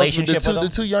 but a relationship with them? The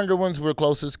two younger ones were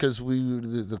closest because we were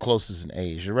the closest in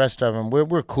age. The rest of them,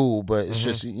 we're cool, but it's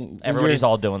just Everybody's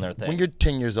all doing their thing. When you're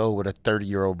 10 years old with a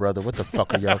 30-year-old brother, what the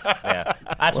fuck are y'all? Yeah,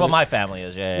 that's what my family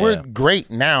is. Yeah, We're great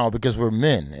now because we're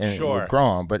men and Sure. we're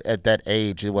grown, but at that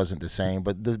age, it wasn't the same.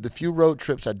 But the few road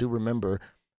trips I do remember,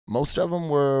 most of them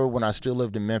were when I still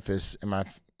lived in Memphis, and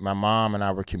my mom and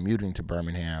I were commuting to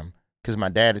Birmingham because my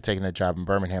dad had taken that job in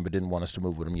Birmingham but didn't want us to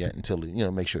move with him yet until,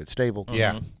 make sure it's stable.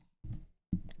 Yeah.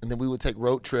 And then we would take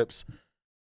road trips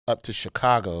up to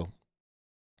Chicago,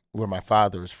 where my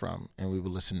father is from, and we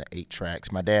would listen to 8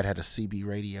 tracks. My dad had a CB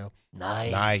radio.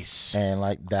 Nice. And,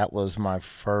 that was my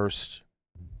first,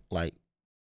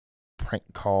 prank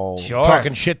call. Sure.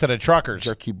 Talking shit to the truckers.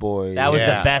 Jerky Boy. That was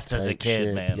Yeah. the best as a type kid,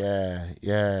 shit. man.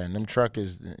 Yeah. And them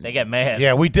truckers. They get mad.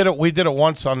 Yeah, we did it. We did it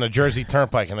once on the Jersey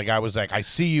Turnpike, and the guy was like, "I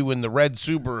see you in the red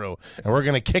Subaru, and we're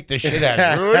gonna kick the shit out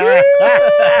of you."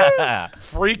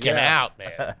 Freaking out,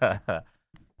 man.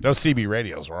 Those CB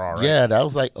radios were all right. Yeah, that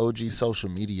was like OG social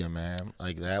media, man.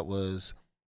 That was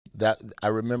that. I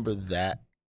remember that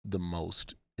the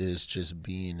most is just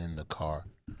being in the car.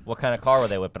 What kind of car were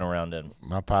they whipping around in?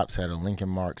 My pops had a Lincoln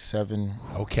Mark 7.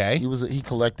 Okay. He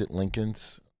collected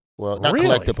Lincolns. Well, not Really?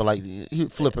 collected, but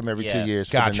he'd flip them every 2 years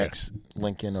for Gotcha. the next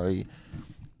Lincoln, or he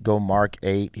go Mark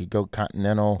 8. He'd go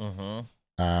Continental.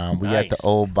 Mm-hmm. We had the Nice.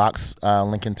 old box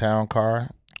Lincoln Town car,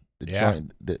 the Yeah.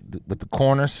 joint with the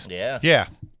corners. Yeah. Yeah.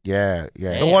 Yeah.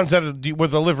 The ones that were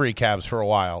the livery cabs for a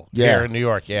while here in New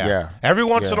York. Yeah. Yeah. Every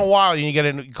once Yeah. in a while,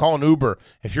 you call an Uber.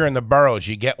 If you're in the boroughs,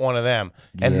 you get one of them.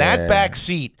 And that Yeah. back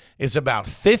seat is about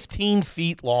 15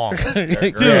 feet long.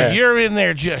 Dude, Yeah. you're in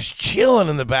there just chilling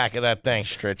in the back of that thing.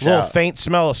 Stretch Little out. faint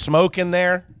smell of smoke in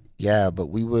there. Yeah, but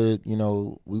we would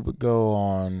go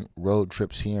on road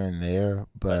trips here and there,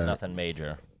 but Nothing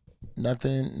major.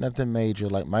 nothing major.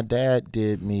 Like, my dad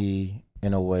did me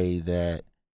in a way that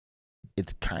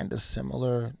it's kind of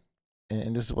similar,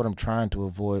 and this is what I'm trying to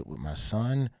avoid with my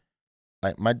son.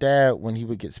 Like, my dad, when he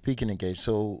would get speaking engaged,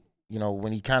 so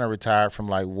when he kind of retired from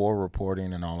war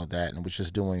reporting and all of that, and was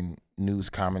just doing news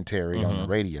commentary on the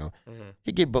radio,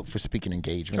 he'd get booked for speaking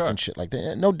engagements and shit like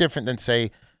that. No different than,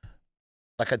 say,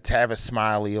 like a Tavis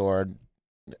Smiley, or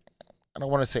I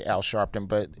don't want to say Al Sharpton,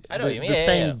 but I know what you mean. the Yeah,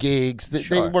 same yeah. gigs. They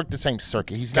Sure. work the same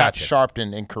circuit. He's Gotcha. not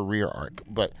Sharpton in career arc.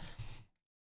 But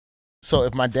so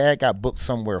if my dad got booked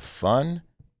somewhere fun,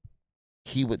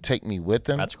 he would take me with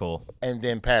him That's cool. and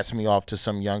then pass me off to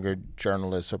some younger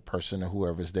journalist or person or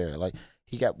whoever's there. Like,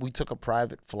 we took a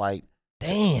private flight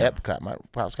Damn. to Epcot. My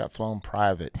pops got flown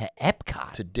private To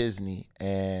Epcot. to Disney,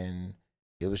 and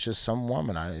it was just some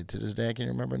woman. To this day I can't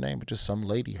remember her name, but just some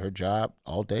lady. Her job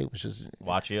all day was just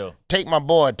Watch you. take my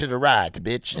boy to the rides,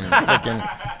 bitch, and fucking,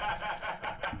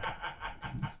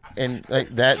 and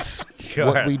that's Sure.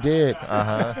 what we did.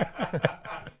 Uh-huh.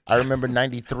 I remember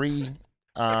 '93.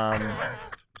 I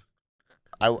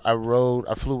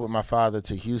flew with my father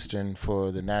to Houston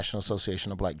for the National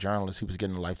Association of Black Journalists. He was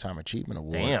getting a Lifetime Achievement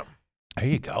Award. Damn. There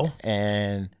you go.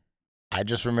 And I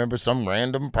just remember some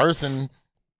random person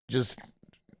just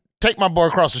take my boy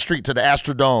across the street to the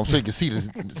Astrodome so he could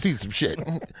see some shit.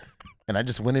 And I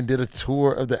just went and did a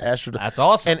tour of the Astrodome. That's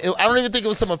awesome. And I don't even think it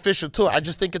was some official tour. I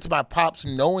just think it's my pops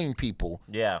knowing people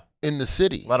Yeah. in the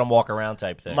city. Let them walk around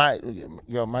type thing.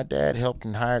 My dad helped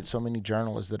and hired so many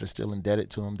journalists that are still indebted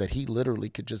to him that he literally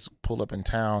could just pull up in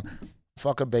town,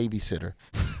 fuck a babysitter,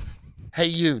 Hey,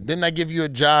 you, didn't I give you a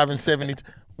job in 70?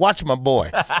 Watch my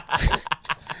boy.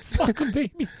 Fucking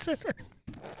babysitter.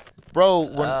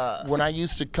 Bro, when I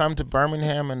used to come to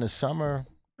Birmingham in the summer,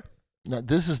 now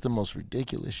this is the most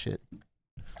ridiculous shit.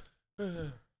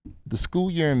 The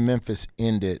school year in Memphis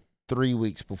ended 3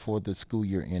 weeks before the school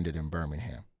year ended in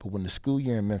Birmingham. But when the school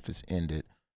year in Memphis ended,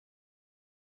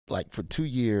 like for 2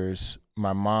 years,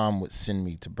 my mom would send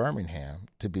me to Birmingham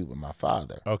to be with my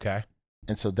father. Okay.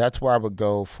 And so that's where I would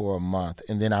go for a month,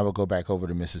 and then I would go back over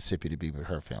to Mississippi to be with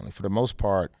her family. For the most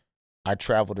part, I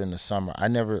traveled in the summer. I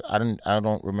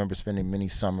don't remember spending many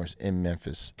summers in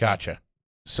Memphis. Gotcha.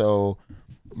 So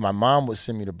my mom would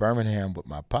send me to Birmingham with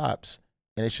my pops,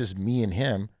 and it's just me and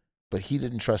him. But he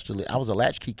didn't trust to leave. I was a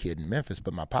latchkey kid in Memphis,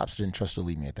 but my pops didn't trust to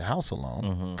leave me at the house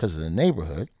alone because of the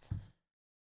neighborhood.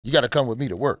 You got to come with me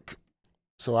to work.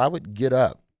 So I would get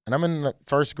up. And I'm in the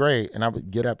first grade, and I would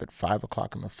get up at 5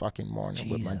 o'clock in the fucking morning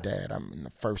with my dad. I'm in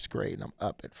the first grade, and I'm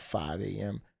up at 5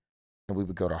 a.m. And we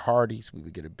would go to Hardee's. We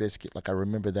would get a biscuit. Like, I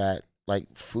remember that. Like,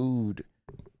 food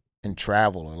and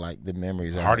travel are, like, the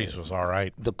memories. Hardee's was all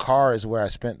right. The car is where I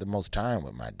spent the most time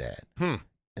with my dad.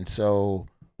 And so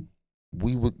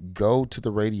we would go to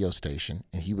the radio station,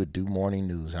 and he would do morning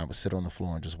news. And I would sit on the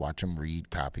floor and just watch him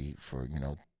read copy for,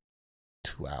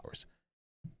 2 hours.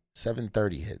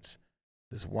 7:30 hits.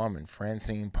 This woman,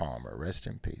 Francine Palmer, rest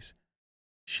in peace,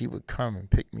 she would come and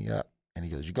pick me up. And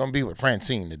he goes, "You're going to be with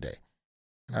Francine today."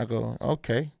 And I go,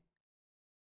 "Okay."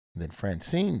 And then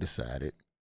Francine decided,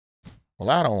 well,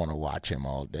 I don't want to watch him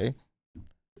all day.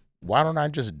 Why don't I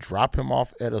just drop him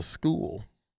off at a school?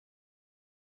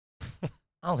 I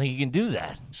don't think you can do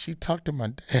that. She talked to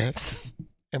my dad,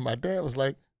 and my dad was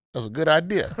like, "That's a good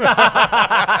idea."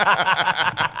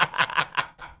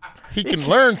 He can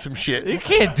learn some shit. You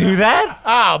can't do that.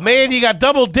 Oh, man, you got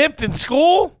double dipped in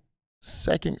school?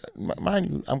 Second, mind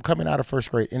you, I'm coming out of first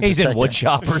grade into He's second. in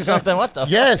woodshop or something. What the?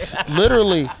 Yes,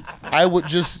 literally. I would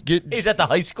just get. He's at the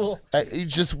high school. He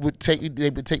just would take. They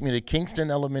would take me to Kingston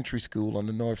Elementary School on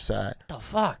the north side. What the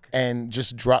fuck? And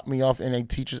just drop me off in a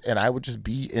teacher's, and I would just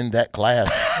be in that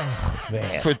class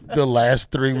for the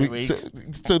last 3 weeks.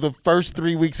 So the first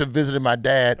 3 weeks of visiting my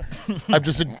dad, I'm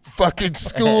just in fucking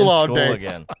school all day.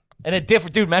 Again. And a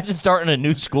different dude. Imagine starting a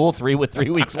new school 3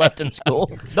 weeks left in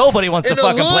school. Nobody wants to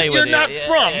fucking play with you. You're not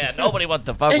from. Yeah, nobody wants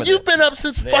to fuck with you. And you've been up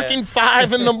since fucking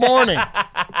 5 in the morning.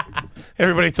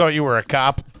 Everybody thought you were a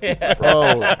cop.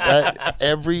 Bro,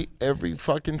 every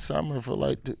fucking summer for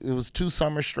like, it was 2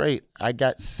 summers straight, I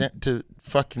got sent to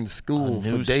fucking school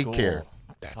for daycare.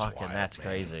 That's fucking, wild, that's man.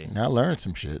 crazy. And I learned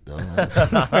some shit, though.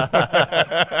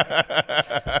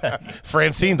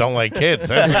 Francine don't like kids.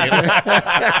 That's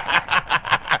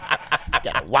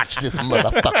Gotta watch this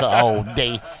motherfucker all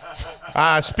day.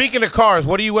 Speaking of cars,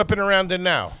 what are you whipping around in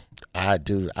now? I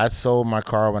sold my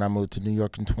car when I moved to New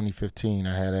York in 2015.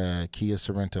 I had a Kia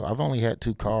Sorento. I've only had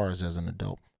 2 cars as an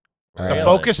adult. The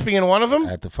Focus being one of them?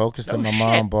 I had the Focus that my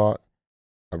mom bought.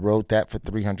 I rode that for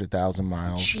 300,000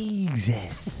 miles.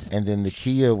 Jesus. And then the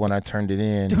Kia, when I turned it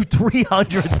in. Dude,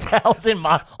 300,000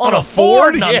 miles on a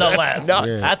Ford, nonetheless.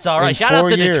 Yeah, that's all right. In Shout out 4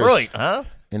 to years. Detroit, huh?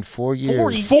 In 4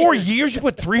 years. 4 years? You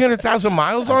put 300,000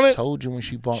 miles on I it? told you when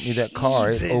she bought me that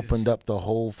car, it opened up the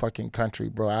whole fucking country,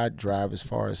 bro. I'd drive as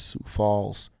far as Sioux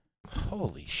Falls.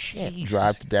 Holy shit.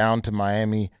 Drive down to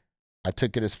Miami. I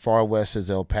took it as far west as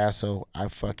El Paso. I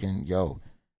fucking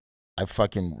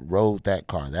rode that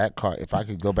car. That car, if I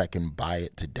could go back and buy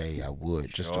it today, I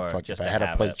would. Just to fucking, if I had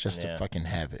a place just to fucking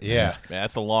have it. Yeah. Man,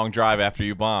 that's a long drive after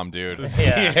you bomb, dude.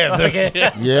 Yeah.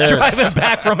 Yes. Driving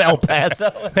back from El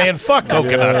Paso. Man, fuck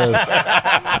coconuts. You're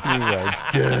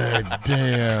like, God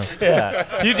damn.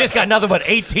 Yeah. You just got nothing but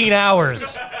 18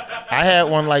 hours. I had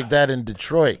one like that in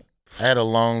Detroit. I had a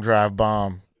long drive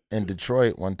bomb in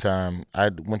Detroit one time. I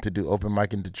went to do open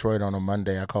mic in Detroit on a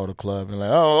Monday. I called a club and like,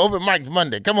 "Oh, open mic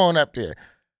Monday. Come on up here."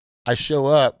 I show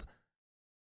up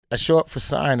for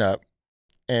sign up,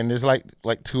 and there's like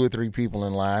 2 or 3 people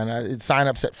in line. Sign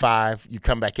up's at 5. You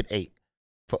come back at 8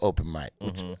 for open mic,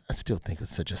 which I still think is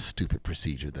such a stupid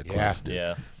procedure that clubs do.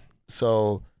 Yeah.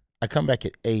 So I come back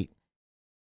at 8,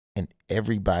 and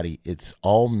everybody, it's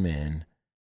all men,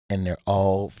 and they're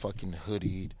all fucking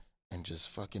hoodied and just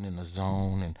fucking in the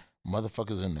zone, and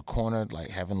motherfuckers in the corner like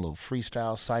having little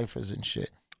freestyle ciphers and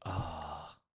shit.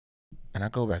 And I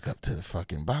go back up to the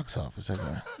fucking box office. I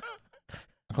go,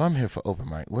 "I'm here for open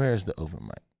mic. Where's the open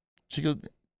mic?" She goes,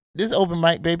 "This is open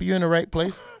mic, baby. You in the right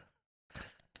place."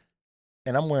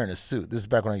 And I'm wearing a suit. This is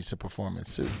back when I used to perform in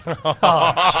suits.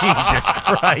 Oh, Jesus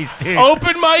Christ, dude.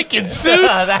 Open mic in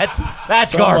suits?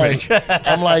 That's So garbage.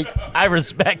 I'm like, I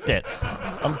respect it.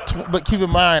 But keep in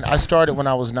mind, I started when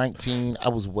I was 19. I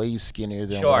was way skinnier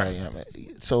than what I am.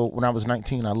 So when I was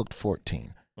 19, I looked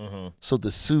 14. Mm-hmm. So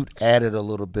the suit added a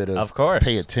little bit of course.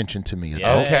 Pay attention to me.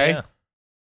 Okay. Yeah.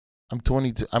 I'm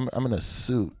 22. I'm in a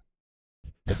suit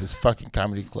at this fucking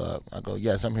comedy club. I go,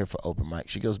 yes, I'm here for open mic.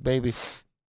 She goes, baby,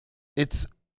 it's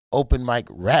open mic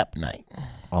rap night.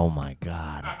 Oh my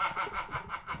God.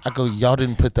 I go, y'all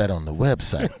didn't put that on the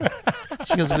website.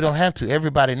 She goes, we don't have to.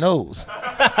 Everybody knows.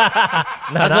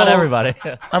 Not everybody.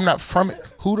 I'm not from it.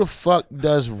 Who the fuck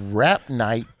does rap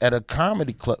night at a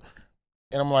comedy club?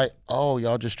 And I'm like, oh,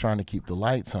 y'all just trying to keep the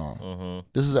lights on. Mm-hmm.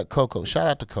 This is at Coco. Shout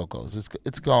out to Coco's.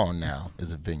 It's gone now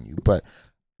as a venue. But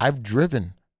I've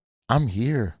driven. I'm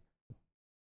here.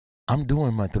 I'm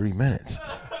doing my 3 minutes.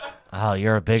 Oh,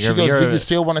 you're a bigger. She goes, do you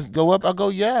still want to go up? I go,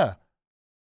 yeah.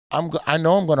 I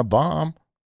know I'm going to bomb,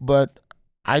 but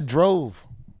I drove.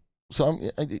 So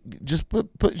just put.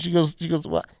 She goes.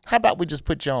 Well, how about we just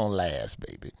put you on last,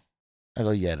 baby? I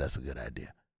go, yeah, that's a good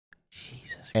idea.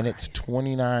 Jesus Christ. And it's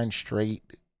 29 straight.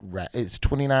 It's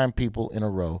 29 people in a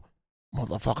row.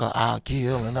 Motherfucker, I'll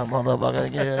kill, and that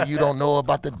motherfucker, yeah, you don't know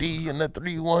about the D and the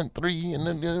 313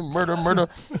 and the murder.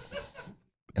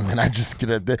 And then I just get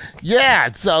at the,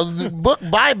 yeah, so book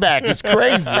buyback is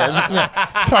crazy.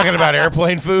 Talking about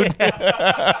airplane food?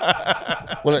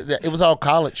 Well, it was all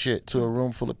college shit to a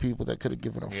room full of people that could have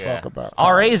given a fuck about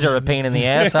RAs are a pain in the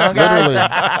ass, huh, guys? Literally.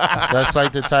 That's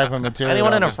like the type of material.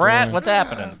 Anyone in a frat? doing. What's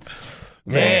happening?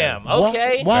 Damn.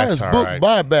 Okay. Why That's is all book right.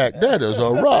 buyback? That is a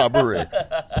robbery.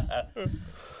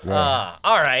 All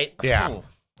right. Yeah. Ooh.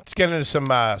 Let's get into some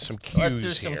cues. Let's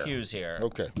do some here. cues here.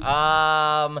 Okay.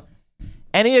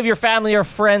 Any of your family or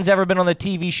friends ever been on the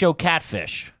TV show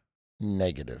Catfish?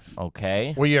 Negative.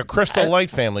 Okay. Were you a Crystal Light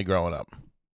family growing up?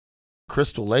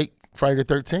 Crystal Lake, Friday the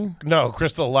 13th? No,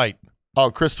 Crystal Light.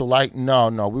 Oh, Crystal Light? No,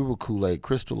 we were Kool-Aid.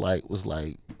 Crystal Light was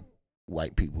like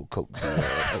white people, Coke Zero.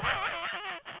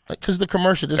 Because the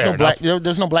commercial, there's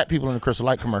no black people in the Crystal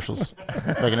Light commercials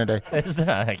back in the day. Is there?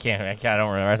 I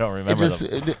don't remember. It just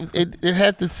it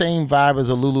had the same vibe as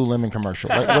a Lululemon commercial.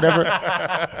 Like whatever.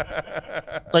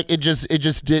 Like it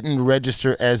just didn't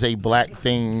register as a black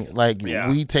thing. Like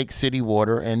we take city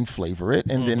water and flavor it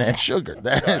and then add sugar.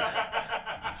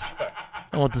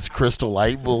 I want this Crystal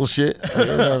Light bullshit.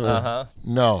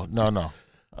 No.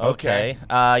 Okay.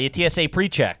 Your TSA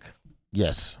pre-check.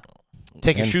 Yes.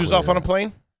 Taking And shoes clear. off on a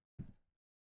plane?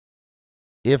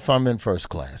 If I'm in first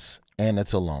class and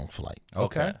it's a long flight.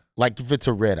 Okay. Like if it's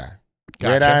a red eye.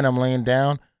 Gotcha. Red eye and I'm laying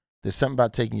down, there's something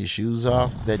about taking your shoes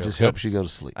off that just good. helps you go to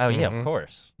sleep. Oh yeah, of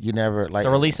course. You never like It's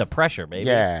a release of pressure, baby.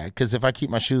 Yeah, because if I keep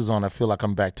my shoes on, I feel like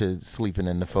I'm back to sleeping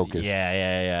in the focus.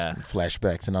 Yeah.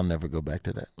 Flashbacks, and I'll never go back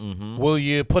to that. Mm-hmm. Will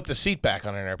you put the seat back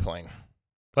on an airplane?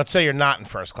 Let's say you're not in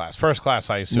first class. First class,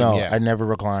 I assume, No, yeah. I never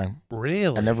recline.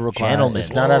 Really? I never recline. Gentleman.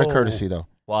 It's not out of courtesy, though.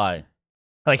 Why?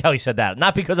 I like how he said that.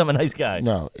 Not because I'm a nice guy.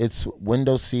 No, it's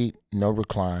window seat, no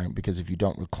recline, because if you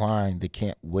don't recline, they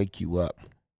can't wake you up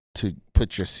to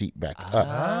put your seat back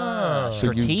up.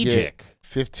 So you Strategic. get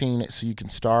 15, so you can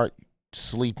start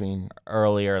sleeping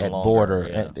Earlier and at longer. border.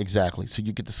 Yeah. Exactly. So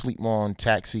you get to sleep more on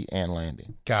taxi and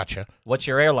landing. Gotcha. What's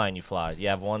your airline you fly? Do you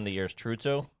have one that you're true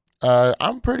to?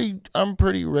 I'm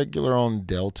pretty regular on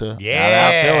Delta. Yeah.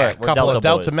 out to it. A We're couple Delta of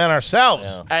Delta boys. men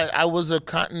ourselves. Yeah. I was a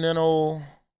Continental.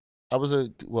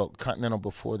 Continental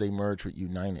before they merged with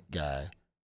United guy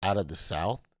out of the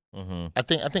South. Mm-hmm. I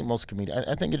think most comedians.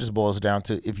 I think it just boils down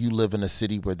to if you live in a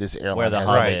city where this airline Where the has.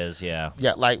 hub Right. is, yeah.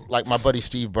 Yeah, like my buddy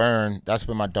Steve Byrne. That's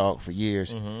been my dog for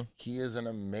years. Mm-hmm. He is an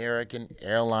American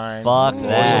Airlines Fuck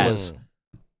that. loyalist,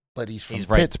 but he's from He's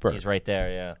right. Pittsburgh. He's right there,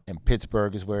 yeah. And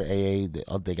Pittsburgh is where they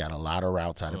got a lot of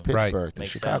routes out of Pittsburgh to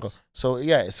Makes Chicago.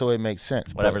 sense. So it makes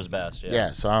sense. But Whatever's best, yeah.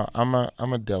 yeah, so I'm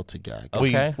a Delta guy.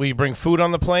 Okay. Will you bring food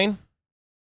on the plane?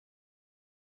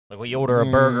 Like, will you order a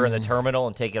burger in the terminal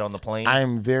and take it on the plane?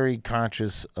 I'm very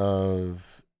conscious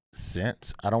of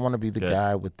scents. I don't want to be the Good.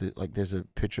 guy with the there's a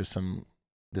picture of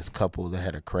this couple that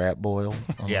had a crab boil.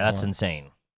 on yeah, the that's lawn.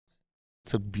 insane.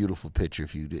 It's a beautiful picture.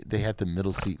 They had the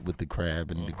middle seat with the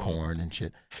crab and the corn and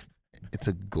shit. It's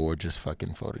a gorgeous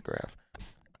fucking photograph.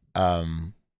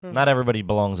 Not everybody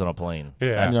belongs on a plane.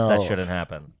 Yeah. No. That shouldn't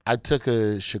happen. I took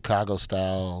a Chicago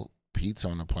style pizza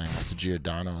on the plane. It's the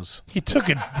Giordano's. You took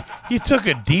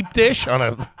a deep dish on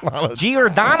a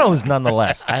Giordano's,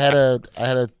 nonetheless. I had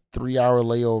a 3-hour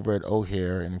layover at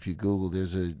O'Hare, and if you Google,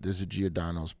 there's a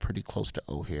Giordano's pretty close to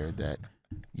O'Hare that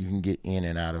you can get in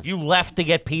and out of. You left to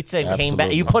get pizza and came back.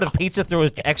 Absolutely. You put a pizza through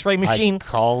an X-ray machine. I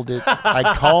called it.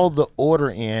 I called the order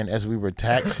in as we were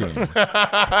taxiing to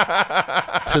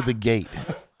the gate.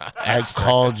 I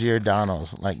called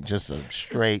Giordano's like just a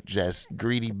straight, just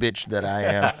greedy bitch that I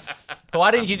am.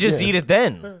 Why didn't you just eat it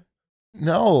then?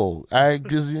 No,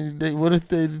 because what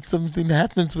if something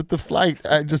happens with the flight?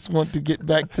 I just want to get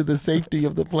back to the safety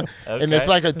of the plane. Okay. And it's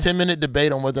like a 10-minute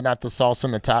debate on whether or not the sauce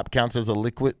on the top counts as a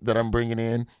liquid that I'm bringing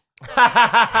in.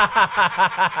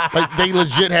 Like they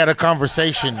legit had a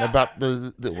conversation about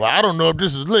well, I don't know if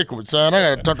this is liquid, son. I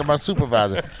gotta talk to my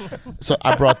supervisor. So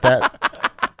I brought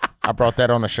that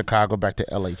on a Chicago back to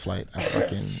LA flight. I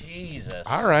fucking Jesus.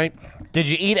 All right. Did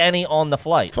you eat any on the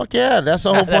flight? fuck yeah. That's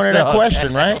the whole point of that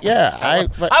question, right? Yeah. I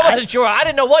wasn't sure. I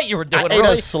didn't know what you were doing. I ate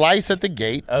really. a slice at the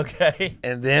gate, Okay.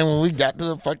 and then when we got to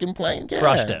the fucking plane,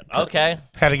 Crushed it. Okay.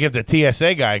 Had to give the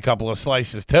TSA guy a couple of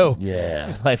slices too.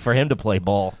 Yeah. Like for him to play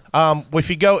ball. If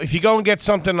you go and get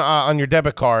something on your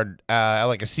debit card,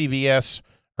 like a CVS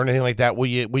or anything like that, will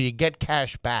you get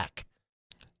cash back?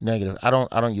 Negative. I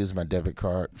don't use my debit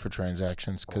card for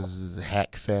transactions because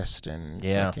hack fest and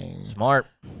fucking Smart.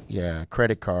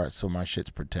 credit card, so my shit's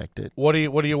protected. What are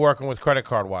you working with credit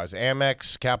card wise?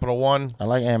 Amex, Capital One. I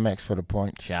like Amex for the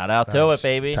points. Shout out to it,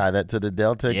 baby. Tie that to the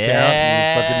Delta account.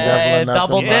 Yeah, You fucking doubling up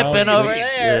double the miles. dipping over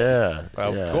there. Yeah.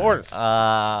 Of course.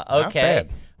 Okay.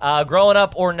 Growing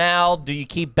up or now, do you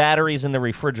keep batteries in the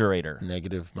refrigerator?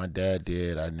 Negative. My dad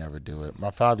did. I never do it.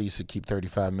 My father used to keep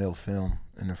 35 mil film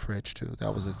in the fridge too.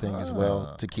 That was a thing as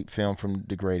well, to keep film from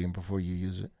degrading before you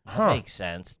use it. That makes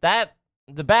sense.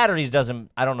 The batteries doesn't.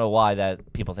 I don't know why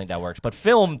that people think that works, but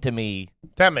film to me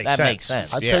That makes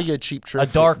sense. I'll tell you a cheap trick.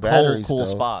 A dark, with batteries, cool though.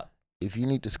 spot. If you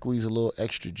need to squeeze a little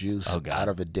extra juice God. out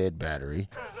of a dead battery,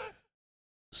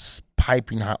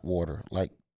 piping hot water,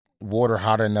 like water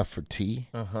hot enough for tea,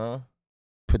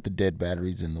 put the dead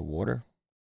batteries in the water,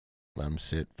 let them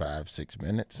sit 5-6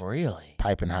 minutes. Really?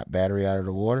 Piping hot battery out of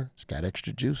the water, it's got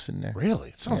extra juice in there. Really?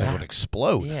 It sounds like it would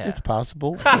explode. Yeah. It's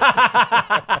possible.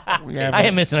 I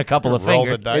am missing a couple of Roll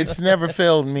the fingers. dice. It's never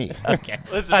failed me. Okay.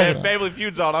 Listen, man, Family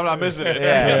Feud's on. I'm not missing it.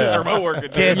 Yeah. This remote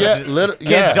work. Kids,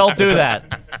 Yeah, don't do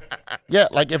that. Yeah,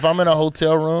 like if I'm in a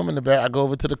hotel room in the back, I go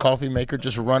over to the coffee maker,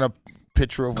 just run a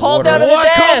pitcher of Call water. down to the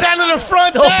What? Call desk. down to the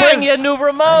front They'll desk. bring you a new I don't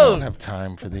remote. have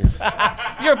time for this.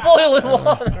 You're boiling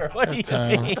water. What do you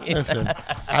Time. mean? Listen,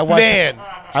 I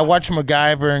watch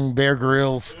MacGyver and Bear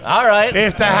Grylls. All right.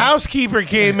 If the housekeeper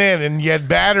came in and you had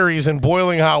batteries and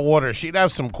boiling hot water, she'd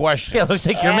have some questions. Yeah, it looks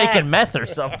like you're making meth or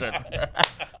something.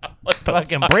 What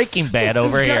fucking Breaking Bad over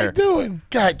What's this guy here? doing?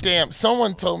 God damn!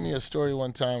 Someone told me a story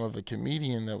one time of a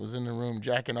comedian that was in the room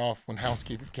jacking off when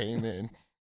housekeeper came in.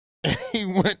 And he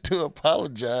went to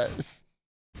apologize.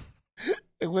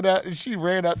 And went out, and she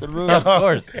ran out the room. Of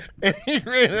course. And he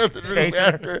ran out the room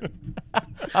after,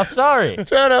 I'm sorry.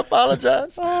 trying to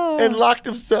apologize, and locked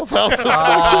himself out the fucking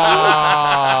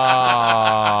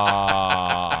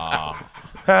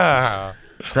Ah.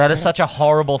 That is such a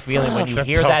horrible feeling when you That's a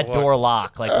hear tough that one. door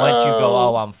lock. Like once you go,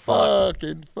 oh, I'm fucked.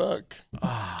 Fucking fuck.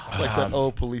 It's like that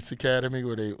old police academy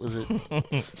where was it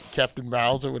Captain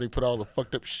Mauser, where they put all the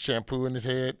fucked up shampoo in his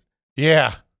head.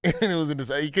 Yeah, And it was in his,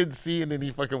 he couldn't see, and then he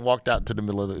fucking walked out to the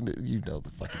middle of the,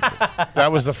 the fucking.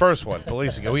 that was the first one.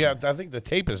 Police ago. I think the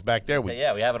tape is back there. We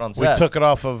Yeah, we have it on we set. took it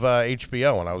off of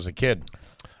HBO when I was a kid.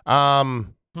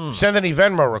 Send any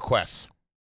Venmo requests.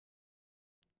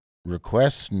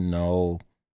 Requests, no.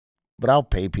 But I'll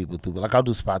pay people through. Like, I'll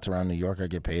do spots around New York. I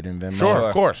get paid in Venmo. Sure,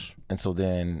 of course. And so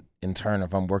then, in turn,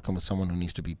 if I'm working with someone who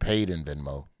needs to be paid in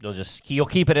Venmo, You'll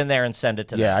keep it in there and send it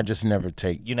to them. yeah, I just never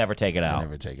take. You never take it I out.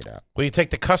 never take it out. Will you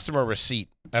take the customer receipt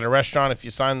at a restaurant? If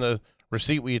you sign the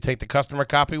receipt, will you take the customer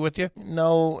copy with you?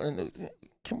 No, and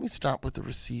can we stop with the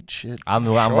receipt shit? I'm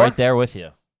Sure. right there with you.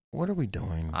 What are we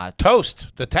doing? Toast,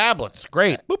 the tablets.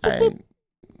 Great. Boop, boop, boop.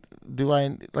 Do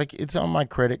I like it's on my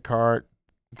credit card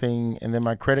thing, and then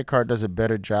my credit card does a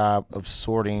better job of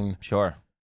sorting, Sure.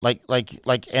 like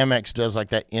Amex does, like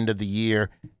that end of the year.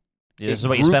 This is It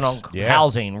what you spend on groups- Yeah.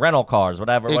 housing, rental cars,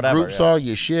 whatever. It whatever. groups yeah. all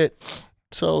your shit,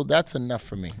 so that's enough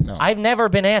for me. No, I've never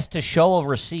been asked to show a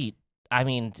receipt. I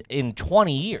mean, in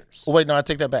 20 years. oh, wait, no, I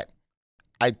take that back.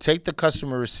 I take the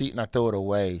customer receipt and I throw it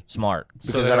away Smart.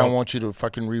 because they I don't don't- want you to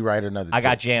fucking rewrite another. I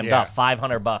got tip. jammed Yeah. up.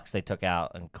 $500 they took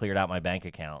out and cleared out my bank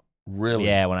account. Really.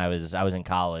 Yeah, when I was in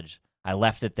college, I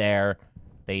left it there.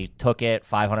 They took it,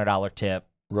 $500 tip,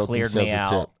 Wrote cleared me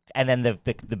themselves a out, tip. and then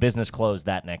the business closed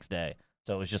that next day.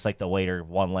 So it was just like the waiter,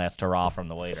 one last hurrah from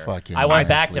the waiter. Fucking I went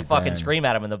back to nicely fucking done. scream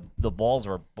at him, and the balls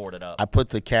were boarded up. I put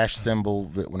the cash symbol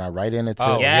when I write in a tip.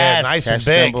 Oh, Yes. yeah, nice Cash and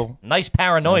big. symbol. Nice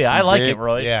paranoia. Nice I and like big. it,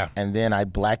 Roy. Yeah. And then I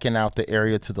blacken out the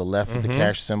area to the left of the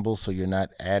cash symbol, so you're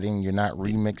not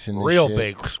remixing the Real shit.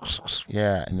 big.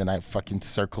 Yeah, and then I fucking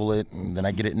circle it, and then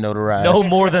I get it notarized. No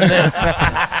more than this.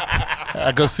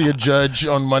 I go see a judge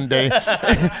on Monday.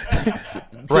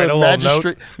 Write a little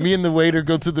note. Me and the waiter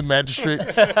go to the magistrate.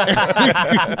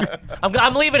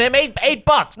 I'm leaving him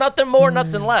 $8. Nothing more,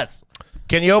 nothing less.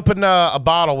 Can you open a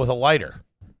bottle with a lighter?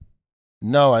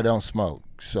 No, I don't smoke,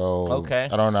 so I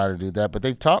don't know how to do that. But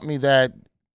they've taught me that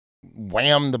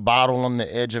wham the bottle on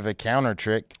the edge of a counter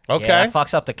trick. Okay. Yeah, that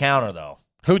fucks up the counter, though.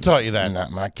 Who taught you that?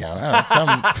 Not my counter.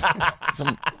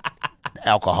 Some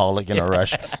alcoholic in a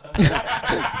rush.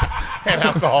 An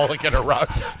alcoholic in a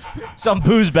rush. Some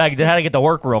booze bag had to get to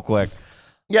work real quick.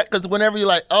 Yeah, because whenever you're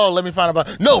like, oh, let me find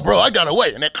out. No, bro, I got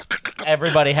away. And then,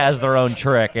 Everybody has their own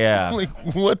trick, yeah. like,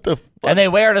 what the fuck? And they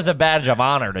wear it as a badge of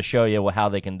honor to show you how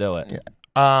they can do it. Yeah.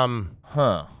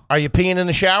 Are you peeing in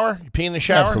the shower? You pee in the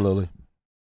shower? Absolutely.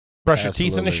 Brush your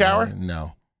teeth in the shower?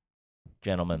 No.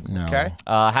 Gentlemen. No. Okay.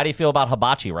 How do you feel about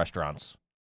hibachi restaurants?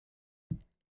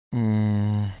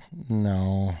 No.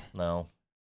 No.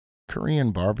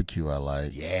 Korean barbecue I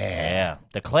like. Yeah.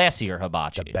 The classier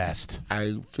hibachi. The best.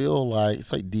 I feel like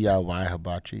it's like DIY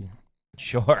hibachi.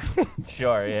 Sure.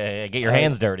 Sure. Yeah. Get your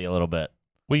hands dirty a little bit.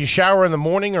 Will you shower in the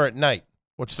morning or at night?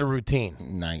 What's the routine?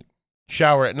 Night.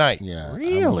 Shower at night. Yeah.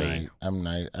 Really? I'm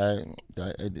night. I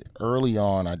early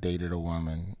on, I dated a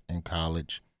woman in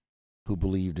college who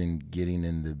believed in getting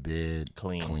in the bed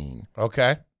clean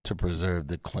Okay. to preserve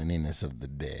the cleanliness of the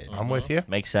bed. I'm with you.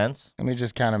 Makes sense. And it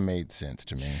just kind of made sense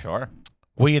to me. Sure.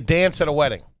 Will you dance at a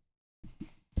wedding?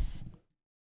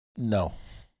 No.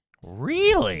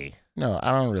 Really? No,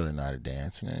 I don't really know how to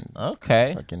dance. And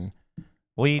Okay. fucking,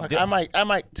 We like, do I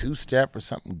might two-step or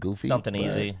something goofy. something but-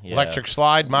 easy. Yeah. Electric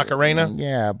slide, Macarena?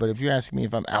 Yeah, but if you ask me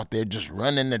if I'm out there just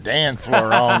running the dance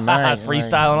floor all night.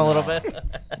 Freestyling a little bit.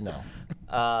 No.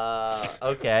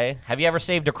 Okay. Have you ever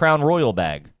saved a Crown Royal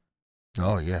bag?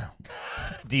 Oh, yeah.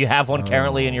 Do you have one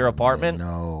currently in your apartment?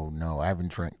 No. I haven't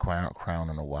drank Crown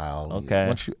in a while. Okay.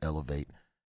 Once you elevate,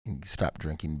 you stop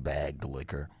drinking bagged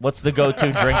liquor. What's the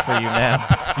go-to drink for you now?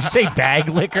 Did you say bag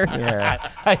liquor? Yeah.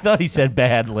 I thought he said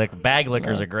bad liquor. Bag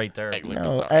liquor is a great term.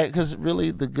 No, because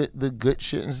really the good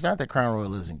shit. It's not that Crown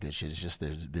Royal isn't good shit. It's just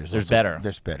there's also better.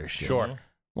 There's better shit. Sure.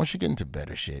 Once you get into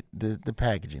better shit, the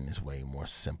packaging is way more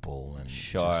simple and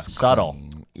just Subtle.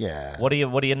 clean. Yeah. What are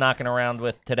you knocking around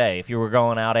with today? If you were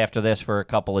going out after this for a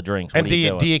couple of drinks, what And are you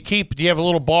doing? do you have a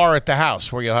little bar at the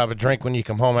house where you'll have a drink when you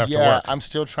come home after Yeah, work? I'm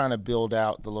still trying to build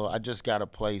out the little. I just got a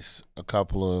place a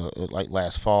couple of like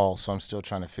last fall, so I'm still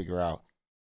trying to figure out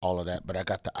all of that. But I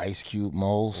got the ice cube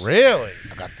molds. Really?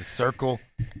 I got the circle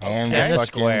and And the the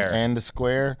fucking square. and the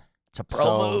square. It's a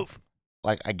pro move.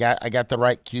 Like I got the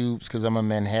right cubes because I'm a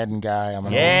Manhattan guy. I'm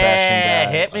an old-fashioned Yeah,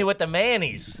 guy. hit me with the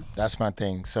manis. That's my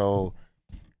thing. So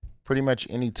pretty much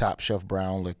any top shelf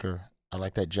brown liquor. I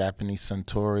like that Japanese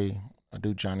Suntory. I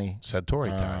do Johnny.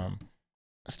 Suntory time.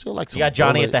 I still like some. You got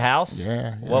Johnny Bullet. at the house?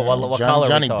 Yeah. What Johnny, color we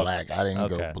Johnny talking? Black. I didn't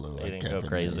Okay. go blue. You I didn't kept go it-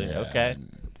 crazy. yeah, Okay.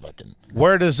 Fucking.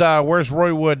 Where's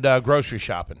Roywood grocery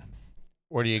shopping?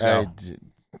 Where do you go?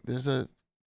 There's a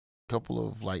couple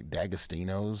of like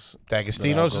D'Agostino's.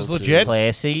 D'Agostino's that I'll is go to. legit?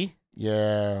 Classy.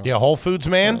 Yeah. Yeah, Whole Foods,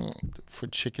 man? For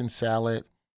chicken salad,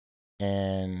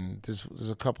 and there's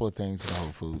a couple of things in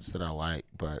Whole Foods that I like,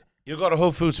 but You go to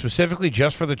Whole Foods specifically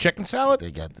just for the chicken salad?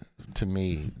 they got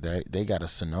they got a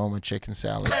Sonoma chicken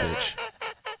salad, which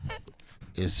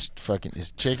is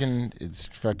chicken, it's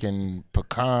fucking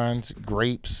pecans,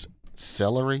 grapes,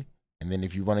 celery. And then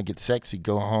if you want to get sexy,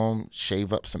 go home,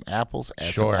 shave up some apples,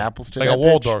 add some apples to like that a bitch.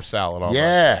 Waldorf salad. Almost.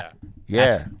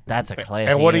 Yeah. That's a classy.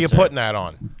 And what are you answer. putting that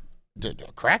on? A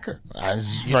cracker. I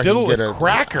just You fucking do it with get a-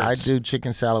 crackers? I do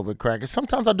chicken salad with crackers.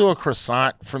 Sometimes I do a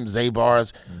croissant from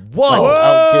Zabar's. Whoa.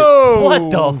 Whoa!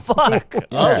 What the fuck?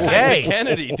 Okay.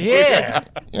 Kennedy. Yeah.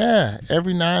 Yeah,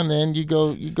 every now and then you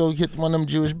go hit one of them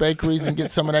Jewish bakeries and get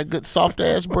some of that good soft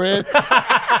ass bread.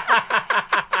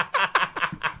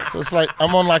 So it's like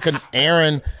I'm on like an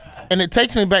errand, and it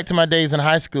takes me back to my days in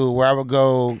high school where I would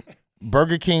go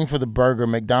Burger King for the burger,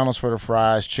 McDonald's for the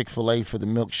fries, Chick-fil-A for the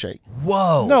milkshake.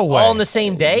 Whoa. No way. All on the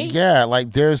same day? Yeah,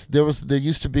 like there used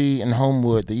to be in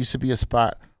Homewood, there used to be a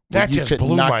spot where That you just could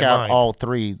blew knock my out mind. all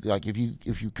three. Like if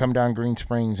you come down Green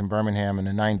Springs in Birmingham in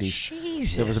the 90s,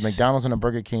 Jesus. there was a McDonald's and a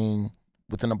Burger King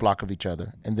within a block of each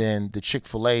other. And then the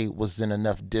Chick-fil-A was in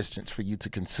enough distance for you to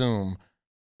consume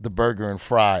the burger and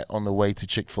fry on the way to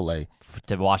Chick-fil-A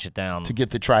To wash it down. to get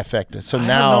the trifecta. So I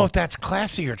now don't know if that's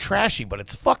classy or trashy, but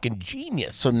it's fucking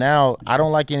genius. so now I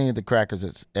don't like any of the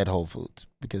crackers at Whole Foods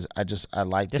because I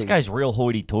like This the, guy's real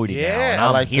hoity-toity now, Yeah. and I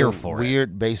I'm like here the for it.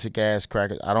 weird basic ass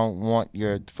crackers. I don't want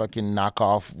your fucking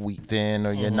knockoff Wheat Thin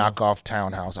or your knockoff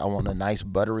Townhouse. I want a nice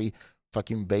buttery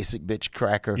fucking basic bitch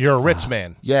cracker. You're a Ritz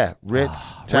man. Yeah,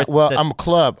 Ritz. Ritz well, is- I'm a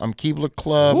club. I'm Keebler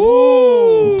Club.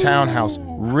 Ooh. Townhouse.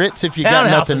 Ritz if you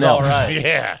Townhouse got is nothing all else. right.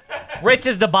 Yeah. Ritz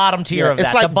is the bottom tier Yeah, of it's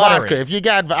that. like the buttery. vodka. If you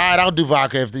got, all right, I'll do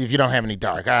vodka if you don't have any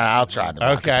dark. I'll try the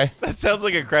vodka. Okay. That sounds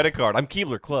like a credit card. I'm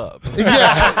Keebler Club.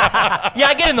 Yeah. Yeah,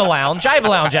 I get in the lounge. I have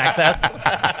lounge access.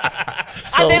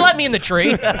 So- They let me in the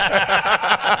tree.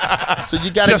 So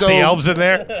you gotta Just go. the elves in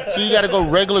there. So you gotta go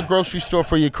regular grocery store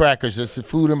for your crackers. It's the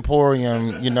Food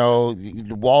Emporium,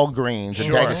 Walgreens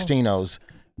and D'Agostino's.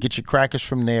 Get your crackers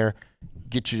from there.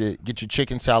 Get your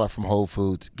chicken salad from Whole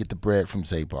Foods. Get the bread from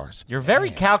Zabar's. You're very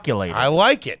calculated. I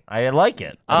like it. I like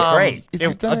it. That's great. If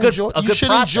you're gonna a good, enjoy, a you good should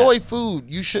process. enjoy food.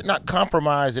 You should not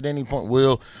compromise at any point.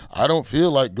 Well, I don't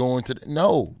feel like going to.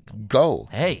 No, go.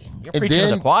 Hey, you're And preaching to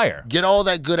then the choir. get all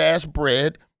that good ass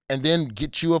bread, and then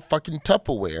get you a fucking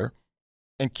Tupperware,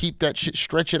 and keep that shit.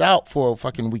 Stretch it out for a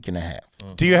fucking week and a half.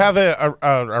 Do you have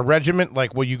a regiment?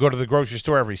 Like, will you go to the grocery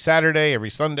store every Saturday, every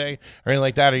Sunday, or anything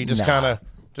like that? Or you just Nah. kind of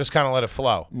let it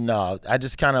flow? No, I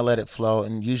just kind of let it flow.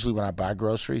 And usually when I buy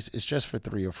groceries, it's just for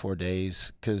 3 or 4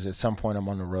 days because at some point I'm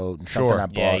on the road and something I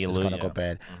Yeah, bought you is lose- going to yeah. go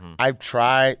bad. I've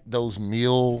tried those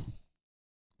mail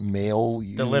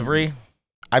Delivery.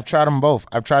 I've tried them both.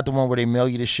 I've tried the one where they mail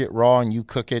you the shit raw and you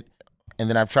cook it. And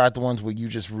then I've tried the ones where you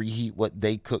just reheat what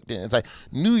they cooked in. It's like,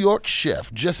 New York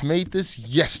chef just made this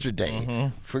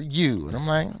yesterday for you. And I'm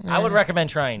like, I would recommend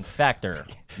trying Factor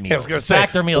meals. I was gonna say,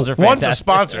 Factor meals are one's fantastic. a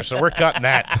sponsor, so we're cutting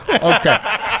that. okay.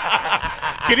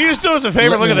 Can you just do us a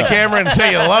favor, Let look me at the know. camera, and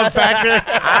say you love Factor?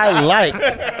 I like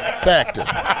Factor.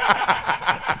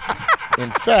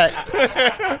 In fact,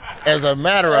 as a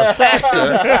matter of factor,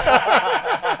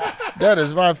 that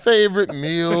is my favorite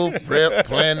meal prep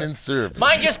planning service.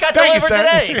 Mine just got Thank you,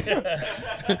 delivered sir. today.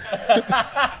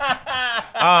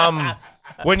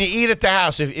 When you eat at the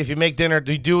house, if you make dinner,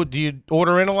 do you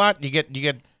order in a lot? You get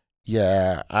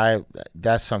Yeah,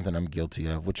 that's something I'm guilty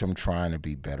of, which I'm trying to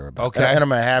be better about. Okay. And I'm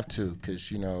gonna have to,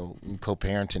 because I'm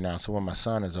co-parenting now. So when my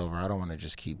son is over, I don't want to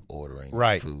just keep ordering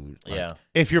Right. food. Like, Yeah.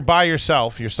 if you're by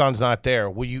yourself, your son's not there.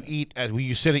 Will you eat? Will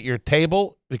you sit at your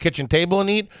table, the kitchen table, and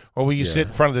eat, or will you sit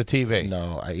in front of the TV?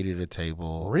 No, I eat at a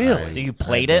table. Really? Do you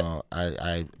plate it?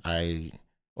 I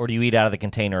Or do you eat out of the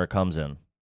container it comes in?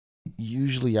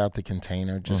 usually out the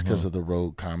container just because of the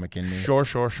road comic in me. Sure.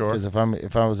 Because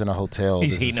if I was in a hotel,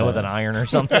 He's this eating is it with how- an iron or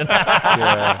something.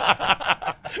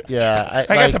 Yeah,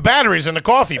 I got the batteries in the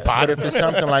coffee pot. But if it's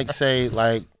something like, say,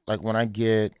 like when I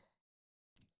get,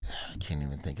 I can't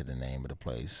even think of the name of the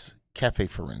place, Cafe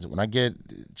Forensic. When I get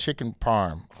chicken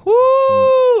parm,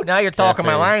 Woo! Now you're talking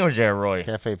my Cafe. language there, Roy.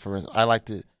 Cafe Forensic, I like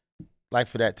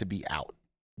for that to be out.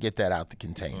 Get that out the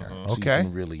container, so Okay. you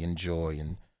can really enjoy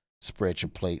and spread your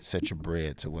plate, set your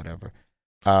breads or whatever.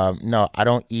 No, I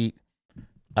don't eat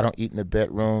in the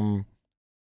bedroom.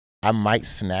 I might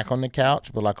snack on the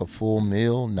couch, but like a full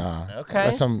meal, nah. Okay.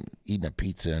 Unless I'm eating a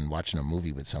pizza and watching a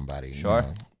movie with somebody. Sure.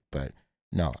 But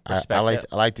no, Respect I like it.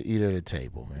 I like to eat at a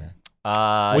table, man.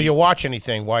 Will you watch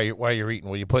anything while you're eating?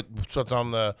 Will you put something on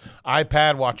the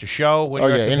iPad, watch a show? When Oh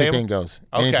you're yeah, at the anything table? goes.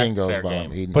 Okay. Anything goes Fair while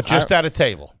game. I'm eating. But just at a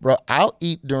table. Bro, I'll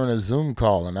eat during a Zoom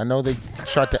call, and I know they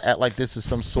try to act like this is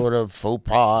some sort of faux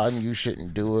pas and you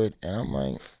shouldn't do it. And I'm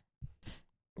like,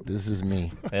 this is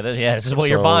me. Yeah, this is what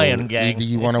you're So buying, gang. Either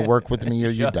you want to work with me or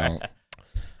you don't. But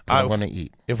I want to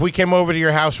eat. If we came over to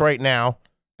your house right now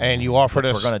and you offered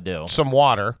Which us we're gonna do. some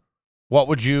water, what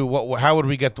would you? How would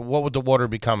we get? What would the water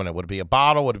be coming in? Would it be a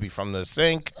bottle? Would it be from the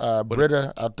sink?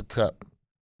 Brita out the cup.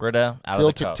 Brita out Filter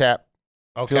of the cup. tap.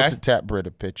 Okay. Filter tap Brita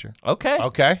pitcher. Okay.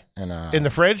 Okay. And In the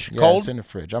fridge, yeah, cold. it's in the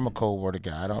fridge. I'm a cold water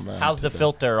guy. I don't know. How's the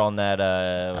filter on that?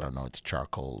 I don't know. It's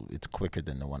charcoal. It's quicker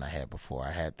than the one I had before.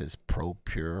 I had this Pro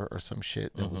Pure or some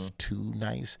shit that was too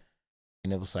nice,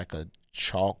 and it was like a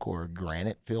chalk or a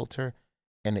granite filter,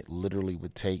 and it literally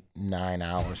would take 9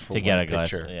 hours for to get one a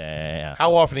glass? pitcher. Yeah.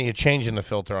 How often are you changing the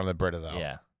filter on the Brita though?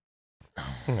 Yeah.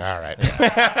 All right.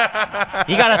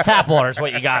 You got us tap water is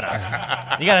what you got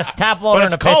us. You got us tap water But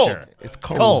in a it's cold. pitcher. It's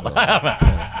cold. Cold. though. It's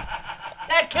cold.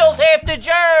 That kills half the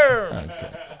germs.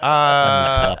 Okay. Let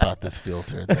me swap out this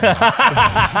filter. At the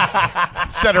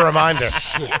house. Set a reminder.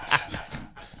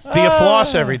 Do you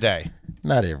floss every day?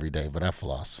 Not every day, but I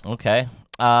floss. Okay.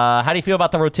 How do you feel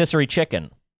about the rotisserie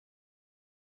chicken?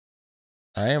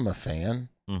 I am a fan.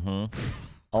 Mm-hmm.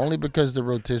 Only because the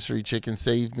rotisserie chicken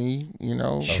saved me,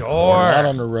 Sure. out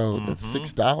on the road. That's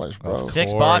 $6, bro.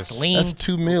 $6 lean. That's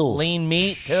 2 meals. Lean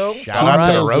meat too. Shout Two out to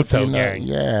the meals if Roto you know-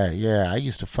 gang. Yeah. I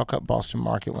used to fuck up Boston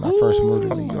Market when I first moved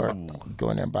to New York. Go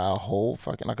in there and buy a whole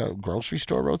fucking, like a grocery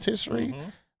store rotisserie.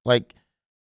 Like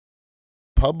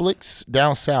Publix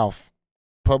down south,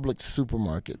 Publix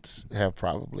supermarkets have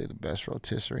probably the best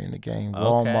rotisserie in the game. Okay.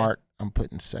 Walmart, I'm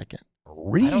putting second.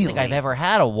 Really? I don't think I've ever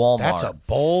had a Walmart. That's a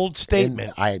bold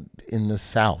statement. In the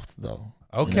South, though.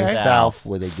 Okay. In the South. South,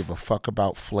 where they give a fuck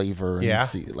about flavor and Yeah.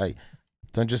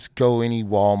 don't just go any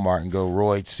Walmart and go,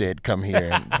 Roy said, come here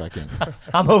and fucking.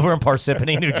 I'm over in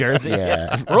Parsippany, New Jersey.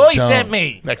 Yeah. Roy Don't- sent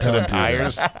me. Next to the Don't do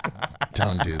tires.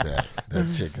 Don't do that.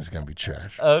 That chicken's going to be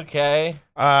trash. Okay.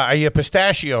 Are you a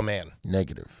pistachio man?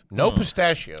 Negative. No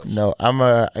pistachios. No,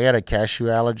 I got a cashew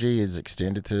allergy. It's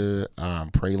extended to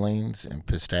pralines, and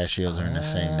pistachios are in the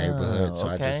same neighborhood. So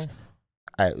okay.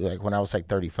 like when I was like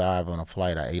 35 on a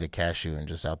flight, I ate a cashew and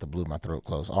just out the blue, my throat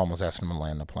closed. Almost asked them to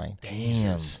land the plane.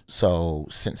 Jesus. So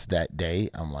since that day,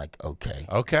 I'm like, okay,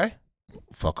 Okay.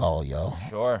 fuck all y'all.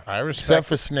 Sure. I respect. Except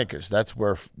for Snickers, that's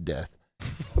worth death.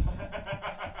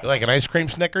 You like an ice cream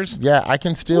Snickers? Yeah, I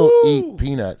can still eat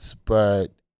peanuts, but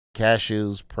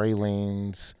cashews,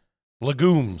 pralines,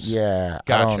 Legumes. yeah, I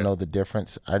Gotcha. don't know the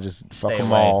difference. I just fuck Stay them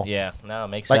away. all. Yeah. No, it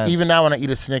makes Like sense. even now when I eat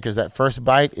a Snickers, that first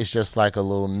bite is just like a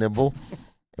little nibble,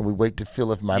 and we wait to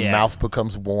feel if my Yeah. mouth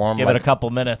becomes warm. Give like, it a couple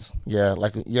minutes. yeah,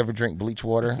 like you ever drink bleach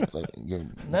water? Like,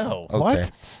 No. okay.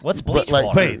 What? What's But bleach like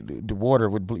water? the water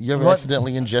with you ever What?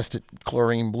 accidentally ingested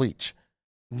chlorine bleach?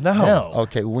 No. No.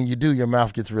 Okay, when you do, your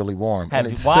mouth gets really warm, Have and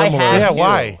you- it's why similar. have Yeah, you?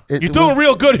 why? It You're doing was-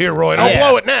 real good here, Roy. Don't Yeah.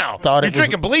 blow it now. Thought You're it was-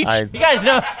 drinking bleach. I- You guys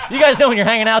know when you're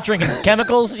hanging out drinking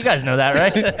chemicals? You guys know that,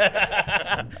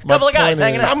 right? Couple of guys point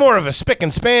hanging is- out. I'm more of a spick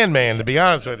and span man, to be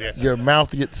honest with you. Your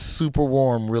mouth gets super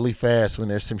warm really fast when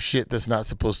there's some shit that's not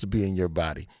supposed to be in your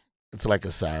body. It's like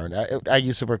a siren. I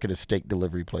used to work at a steak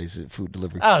delivery place, at food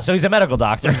delivery. Oh, so he's a medical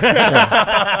doctor. No,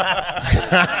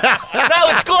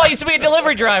 it's cool. I used to be a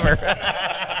delivery driver.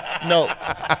 No,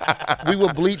 we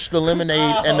will bleach the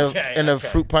lemonade and the okay.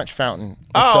 fruit punch fountain. And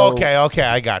Oh, so okay.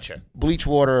 I got you. Bleach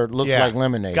water looks Yeah. like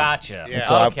lemonade. Gotcha. And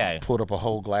so Okay. I pulled up a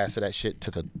whole glass of that shit,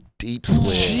 took a deep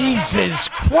swig. Jesus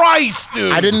Christ,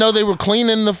 dude. I didn't know they were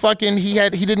cleaning the fucking. He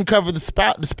didn't cover the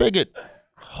spigot.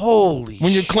 Holy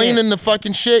When you're shit. cleaning the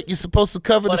fucking shit, you're supposed to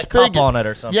cover Put the a cup spigot on it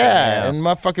or something. Yeah, and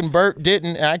my fucking Bert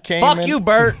didn't. And I came Fuck in. you,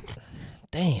 Bert.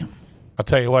 Damn. I'll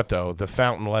tell you what, though. The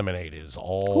fountain lemonade is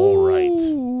all right.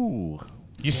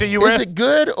 You say you were... Is it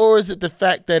good, or is it the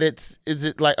fact that is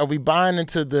it like, are we buying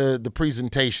into the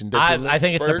presentation? That I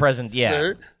think it's the present. Yeah.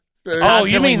 Spurt. Oh, you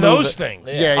Constantly mean move those it.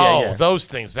 things? Yeah, yeah, Oh, yeah. those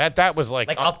things. That was like...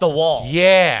 Like up the wall.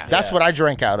 Yeah. That's what I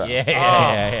drank out of. Yeah,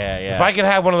 yeah. If I could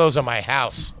have one of those in my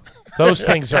house, those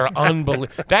things are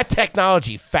unbelievable. That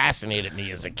technology fascinated me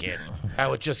as a kid.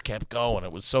 How it just kept going.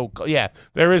 It was so cool. Yeah,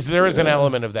 there is an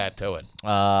element of that to it. All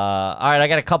right, I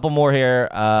got a couple more here.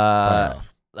 Fire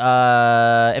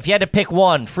off. If you had to pick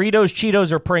one, Fritos,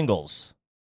 Cheetos, or Pringles?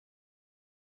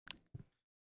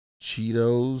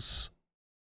 Cheetos.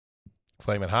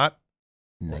 Flaming hot.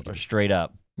 Or Negative. straight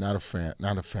up? Not a fan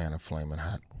of Flamin'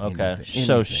 Hot. Okay. Anything.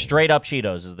 So straight up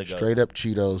Cheetos is the go. Straight up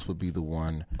Cheetos would be the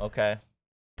one. Okay.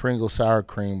 Pringle sour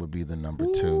cream would be the number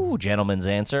two. Ooh, gentleman's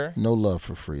answer. No love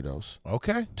for Fritos.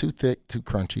 Okay. Too thick, too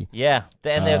crunchy. Yeah,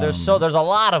 and there's a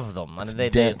lot of them. I It's mean, they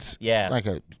dense. yeah. It's like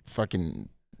a fucking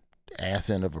ass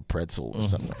end of a pretzel or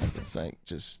something. It's like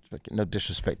just fucking, no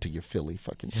disrespect to your Philly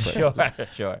fucking pretzel.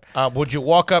 Sure. Would you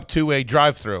walk up to a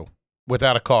drive-through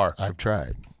without a car? I've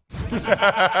tried.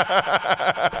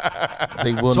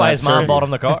 They will That's why not his mom serve bought you.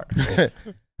 him the car.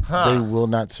 They will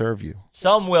not serve you.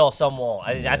 Some will, some won't.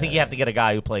 I think you have to get a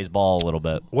guy who plays ball a little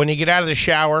bit. When you get out of the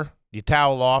shower, you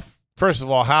towel off. First of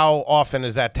all, how often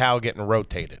is that towel getting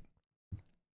rotated?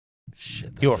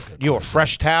 Shit. that's You a a good you a question.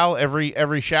 fresh towel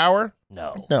every shower?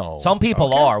 No. No. Some people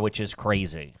Okay. are, which is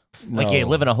crazy. Like you No.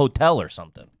 live in a hotel or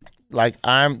something. Like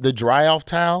I'm the dry off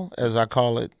towel, as I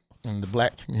call it in the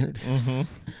black community.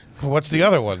 What's the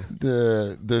other one?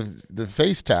 The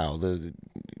face towel,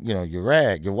 your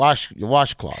rag, your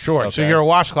washcloth. Sure. So Okay. you're a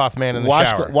washcloth man in the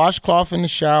shower. Washcloth in the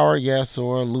shower, yes,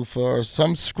 or a loofah or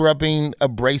some scrubbing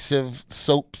abrasive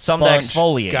soap Some to sponge,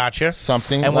 exfoliate. Gotcha.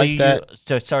 something And will like you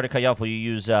that. sorry to cut you off, will you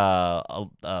use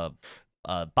a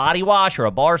body wash or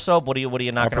a bar soap? What are you I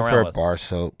knocking prefer around with? bar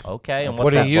soap. Okay, and What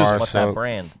what's do that you use? bar- What's that Soap.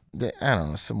 brand? I don't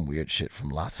know, some weird shit from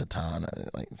La Satana,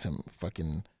 like some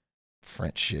fucking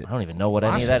French shit. I don't even know what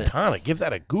any of that is. Lasatana. Give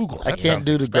that a Google. I That can't sounds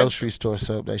do the expensive. grocery store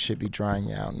soap. That shit be drying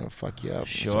you out and it'll fuck you up.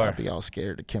 So Sure. I'd be all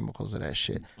scared of the chemicals of that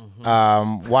shit.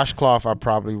 Mm-hmm. Washcloth, I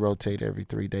probably rotate every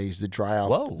 3 days. The dry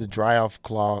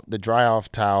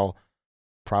off towel,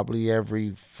 probably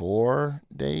every 4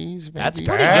 days. Maybe. That's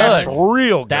pretty That's good.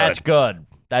 real good. That's good.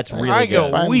 That's really I good. go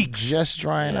If I'm weeks. just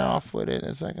drying off with it,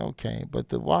 it's like, okay. But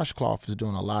the washcloth is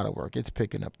doing a lot of work. It's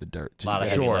picking up the dirt. So Lot of you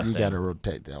heavy gotta- lifting. You got to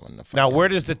rotate that one. Now, where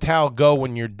does the towel go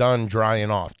when you're done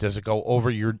drying off? Does it go over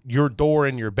your door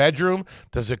in your bedroom?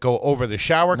 Does it go over the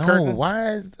shower No, curtain?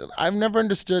 why is I've never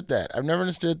understood that. I've never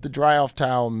understood the dry off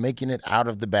towel making it out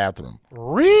of the bathroom.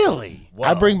 Really?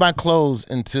 I bring my clothes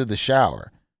into the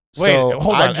shower. Wait, so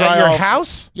hold I on. dry At your off,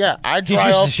 house? Yeah, I He's dry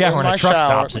used off to showering in my at truck shower.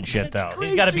 stops and shit, though.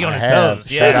 He's got to be on I his have. toes.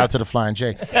 Shout Yeah. out to the Flying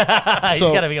J. He's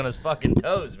So- got to be on his fucking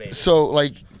toes, baby. So,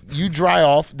 like, you dry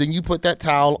off, then you put that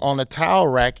towel on a towel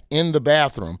rack in the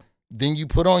bathroom. Then you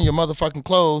put on your motherfucking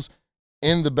clothes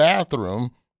in the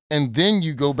bathroom, and then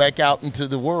you go back out into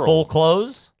the world. Full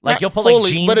clothes? Like Not you'll put fully,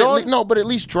 like jeans but on? no, but at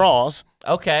least draws.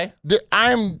 Okay.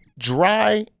 I'm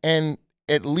dry and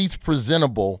at least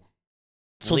presentable.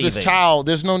 So this Leaving. towel,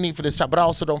 there's no need for this towel. But I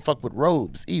also don't fuck with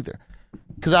robes either,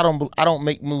 because I don't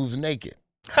make moves naked.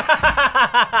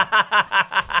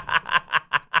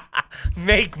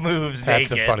 Make moves That's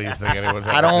naked. the funniest thing anyone's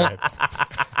ever I don't-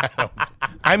 said.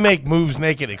 I make moves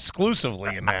naked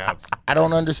exclusively in the house. I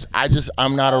don't understand.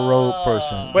 I'm not a robe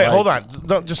person. Wait, Like, hold on.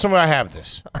 No, just so I have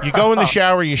this. You go in the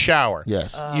shower, you shower.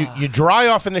 Yes. You dry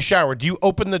off in the shower. Do you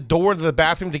open the door to the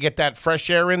bathroom to get that fresh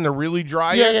air in to really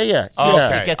dry Yeah, it? yeah. Oh,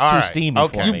 Okay. it gets all too right. steamy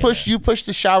Okay. for You me. push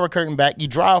the shower curtain back. You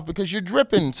dry off because you're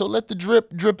dripping. So let the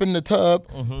drip in the tub.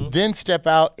 Then step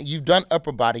out. You've done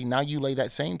upper body. Now you lay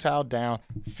that same towel down,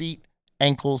 feet,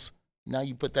 ankles. Now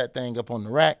you put that thing up on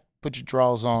the rack. Put your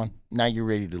drawers on. Now you're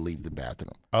ready to leave the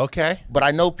bathroom. Okay. But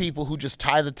I know people who just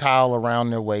tie the towel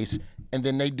around their waist and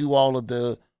then they do all of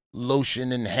the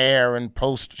lotion and hair and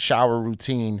post shower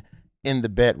routine in the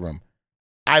bedroom.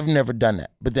 I've never done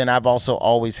that. But then I've also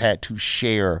always had to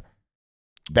share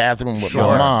bathroom with my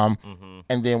Sure. mom. Mm-hmm.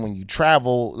 And then when you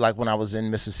travel, like when I was in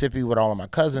Mississippi with all of my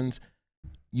cousins,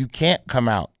 you can't come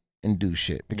out and do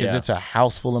shit because Yeah. it's a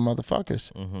house full of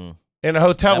motherfuckers. Mm-hmm. In a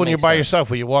hotel, That when you're makes by sense. yourself,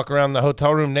 will you walk around the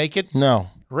hotel room naked? No,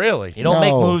 Really? You don't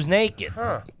make No. moves naked.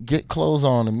 Huh. get clothes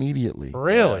on immediately.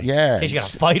 Really? Yeah. In case you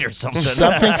got a fight or something.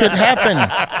 Something could happen.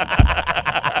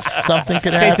 Something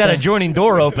could In case that happen. adjoining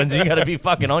door opens, you got to be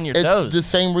fucking on your It's toes. the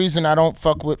same reason I don't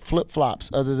fuck with flip flops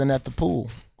other than at the pool.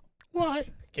 Why? In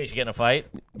case you get in a fight.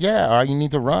 Yeah, or you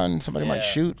need to run. Somebody might Yeah.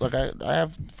 shoot. Like I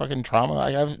have fucking trauma.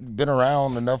 I've been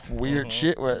around enough weird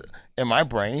shit where in my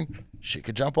brain shit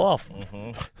could jump off.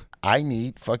 I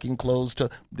need fucking closed toe.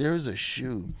 There's a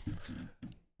shoe.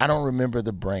 I don't remember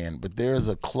the brand, but there's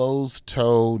a closed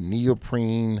toe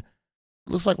neoprene.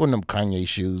 Looks like one of them Kanye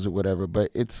shoes or whatever,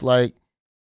 but it's like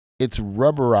it's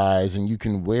rubberized and you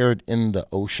can wear it in the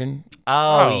ocean.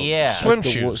 Oh, yeah. swim Like the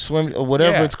shoes. swim or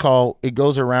whatever Yeah. it's called. It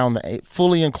goes around it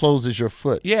fully encloses your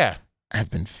foot. Yeah.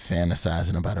 I've been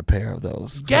fantasizing about a pair of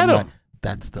those. 'Cause Get I'm 'em. like,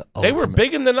 that's the They were ultimate.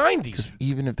 big in the 90s. Because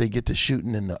even if they get to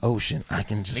shooting in the ocean, I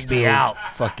can just They'd be still out.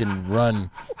 fucking run.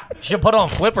 You should put on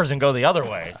flippers and go the other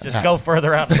way. Just go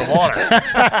further out into the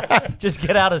water. Just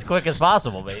get out as quick as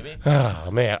possible, baby.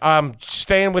 Oh, man. I'm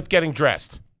staying with getting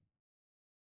dressed.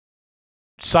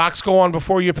 Socks go on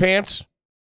before your pants?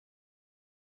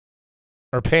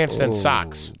 Or pants then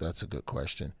socks? Oh, that's a good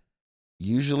question.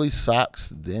 Usually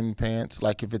socks, then pants.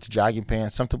 Like if it's jogging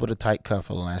pants, something with a tight cuff,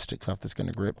 elastic cuff that's going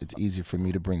to grip, it's easier for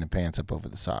me to bring the pants up over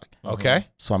the sock. Okay.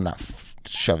 So I'm not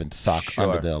shoving sock Sure.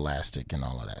 under the elastic and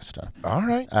all of that stuff. All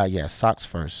right. Yeah, socks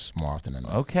first more often than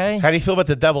not. Okay. How do you feel about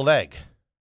the deviled egg?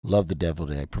 Love the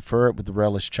deviled egg. Prefer it with the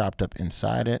relish chopped up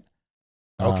inside it.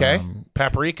 Okay.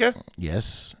 Paprika?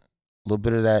 Yes. A little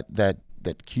bit of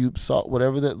that cube salt,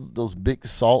 whatever those big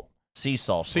salt. Sea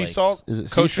salt. Sea flakes. salt? Is it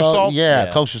Kosher sea salt? salt? Yeah,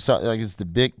 Yeah. kosher salt. Like it's the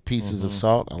big pieces of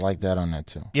salt. I like that on that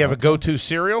too. You have a go-to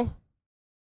cereal?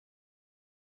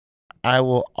 I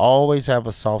will always have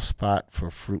a soft spot for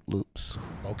Fruit Loops.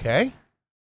 Okay.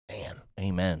 Man.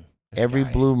 Amen. Every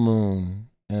guy. blue moon,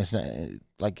 and it's not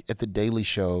like at the Daily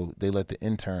Show, they let the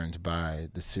interns buy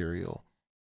the cereal,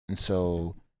 and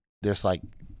so there's like,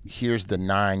 here's the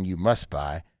 9 you must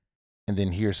buy, and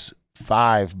then here's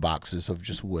 5 boxes of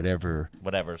just whatever.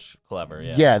 Whatever's clever.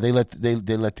 Yeah. Yeah, they let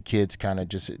the kids kind of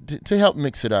just to help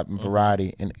mix it up in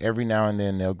variety, and every now and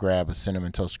then they'll grab a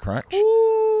Cinnamon Toast Crunch,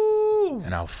 Ooh.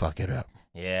 and I'll fuck it up.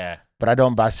 Yeah. But I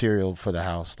don't buy cereal for the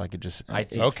house. Like it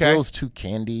Okay. feels too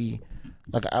candy.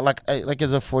 Like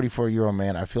as a 44-year-old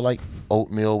man, I feel like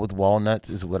oatmeal with walnuts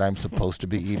is what I'm supposed to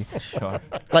be eating. Sure.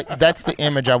 Like that's the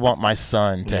image I want my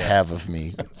son to have of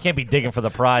me. You can't be digging for the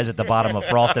prize at the bottom of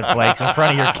Frosted Flakes in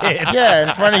front of your kid. Yeah,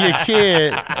 in front of your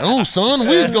kid. Oh, son,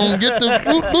 we just gonna get the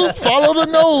Fruit Loop. Follow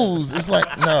the nose. It's like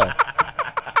no,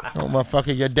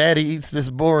 motherfucker. Your daddy eats this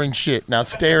boring shit. Now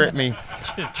stare at me.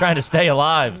 Trying to stay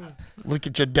alive. Look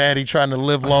at your daddy trying to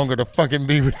live longer to fucking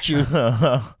be with you.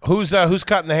 Who's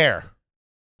cutting the hair?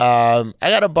 I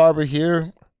got a barber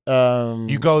here.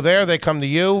 You go there, they come to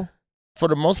you? For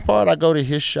the most part, I go to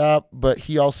his shop, but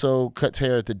he also cuts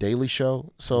hair at the Daily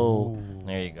Show. So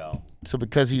there you go. So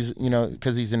because he's in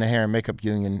the hair and makeup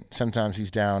union, sometimes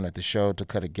he's down at the show to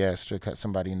cut a guest or cut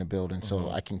somebody in the building. So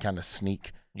I can kind of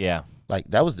sneak. Yeah. Like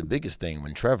that was the biggest thing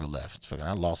when Trevor left. So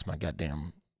I lost my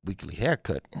goddamn weekly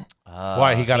haircut.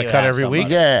 Why? He got to cut every week?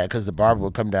 Yeah, because the barber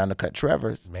would come down to cut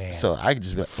Trevor's. Man. So I could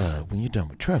just be like, when you're done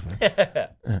with Trevor.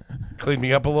 Clean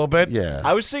me up a little bit? Yeah.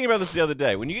 I was thinking about this the other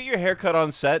day. When you get your hair cut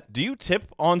on set, do you tip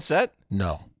on set?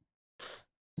 No.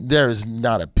 There is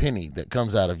not a penny that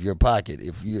comes out of your pocket.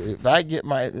 If I get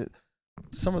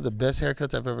some of the best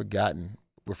haircuts I've ever gotten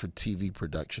were for TV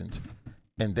productions,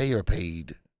 and they are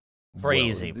paid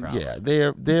crazy, well. bro.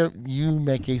 Yeah, you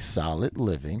make a solid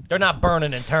living. They're not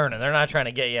burning and turning. They're not trying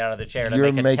to get you out of the chair.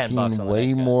 You're making making $10 on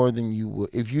way the more than you would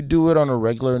if you do it on a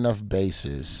regular enough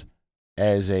basis.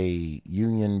 As a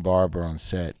union barber on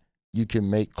set, you can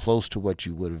make close to what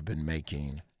you would have been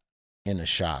making in a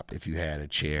shop if you had a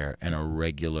chair and a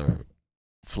regular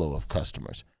flow of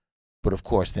customers. But of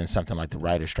course, then something like the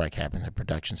writer's strike happens, the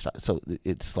production stuff. So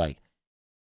it's like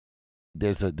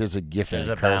there's a gift and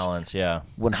a curse. Balance, yeah.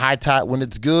 When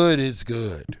it's good, it's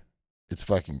good. It's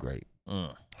fucking great.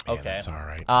 Okay, that's all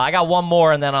right. I got one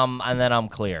more, and then I'm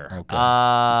clear.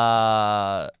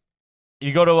 Okay.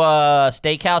 You go to a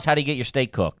steakhouse. How do you get your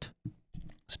steak cooked?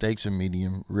 Steaks are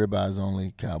medium, ribeyes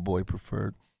only, cowboy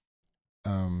preferred.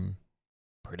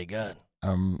 Pretty good.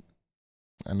 I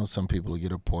know some people will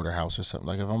get a porterhouse or something.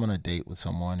 Like if I'm on a date with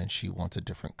someone and she wants a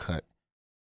different cut,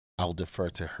 I'll defer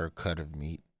to her cut of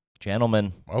meat.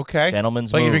 Gentlemen. Okay.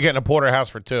 Gentlemen's like move. if you're getting a porterhouse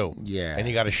for two. Yeah. And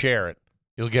you got to share it.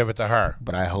 You'll give it to her.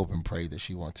 But I hope and pray that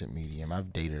she wants it medium.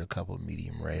 I've dated a couple of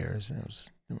medium rares, and it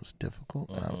was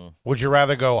difficult. Would you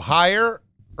rather go higher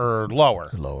or lower?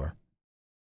 Lower.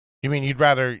 You mean you'd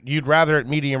rather it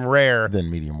medium rare than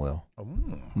medium well?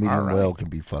 Medium well can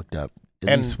be fucked up.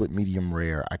 At least with medium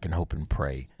rare, I can hope and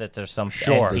pray that there's some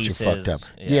that you're fucked up.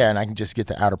 Yeah, and I can just get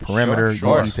the outer perimeter,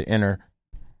 you eat the inner.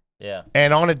 Yeah.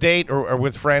 And on a date or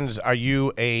with friends, are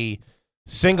you a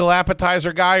single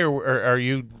appetizer guy or are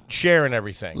you sharing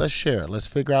everything? Let's share. Let's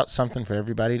figure out something for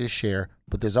everybody to share.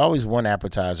 But there's always one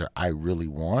appetizer I really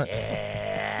want.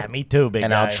 Yeah, me too, big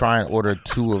and guy. I'll try and order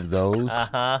two of those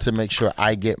to make sure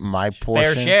I get my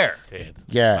portion. Fair share. Dude,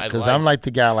 yeah, because I'm like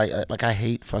the guy, like I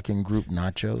hate fucking group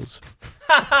nachos.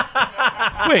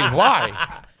 Wait,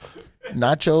 why?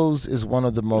 Nachos is one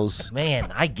of the most...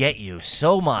 Man, I get you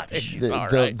so much.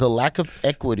 The lack of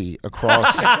equity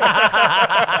across...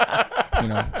 you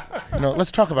know,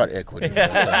 let's talk about equity for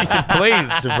a second.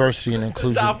 Please. Diversity and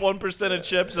inclusion. Top 1% of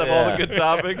chips have all the good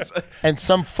toppings. And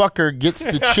some fucker gets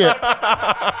the chip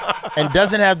and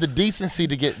doesn't have the decency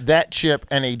to get that chip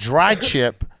and a dry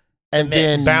chip and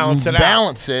then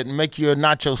balance it and make you a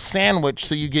nacho sandwich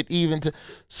so you get even to...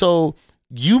 So...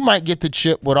 You might get the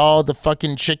chip with all the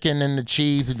fucking chicken and the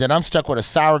cheese, and then I'm stuck with a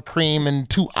sour cream and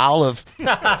 2 olive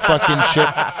fucking chip.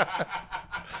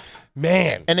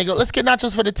 Man. And they go, let's get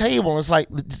nachos for the table. And it's like,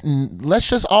 let's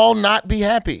just all not be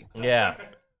happy. Yeah.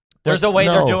 There's a way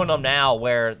they're doing them now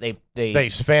where they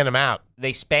span them out.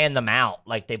 They span them out.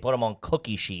 Like they put them on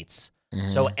cookie sheets.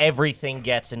 So everything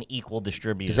gets an equal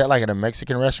distribution. Is that like at a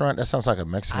Mexican restaurant? That sounds like a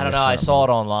Mexican restaurant. I don't know. I saw it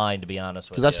online, to be honest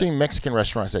with you. Because I've seen Mexican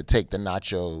restaurants that take the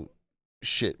nacho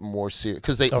shit more serious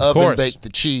because they oven bake the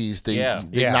cheese. They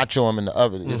nacho them in the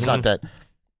oven. It's not that.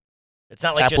 It's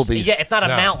not like Applebee's. It's not a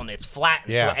mountain. It's flat.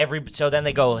 Yeah. So then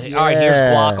they go, all right, here's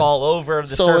guac all over the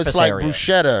surface area. So it's like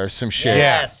bruschetta or some shit.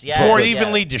 Yes. More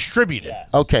evenly distributed. Yes.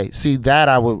 Okay, see that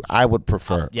I would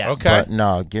prefer. Yes. Okay. But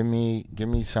no, give me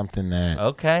something that.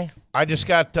 Okay. I just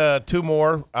got 2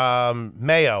 more.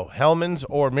 Mayo, Hellman's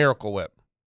or Miracle Whip.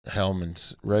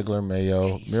 Hellman's, regular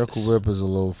mayo. Jesus. Miracle Whip is a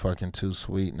little fucking too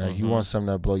sweet. Now, you want something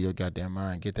that'll blow your goddamn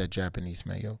mind, get that Japanese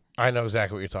mayo. I know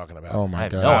exactly what you're talking about. Oh, my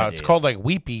God. no idea. It's called like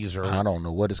Weepies or... I don't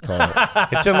know what it's called.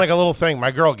 It's in like a little thing.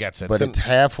 My girl gets it. But it's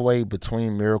halfway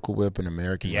between Miracle Whip and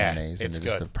American mayonnaise. And it's it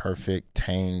is good. the perfect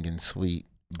tang and sweet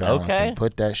balance. Okay. And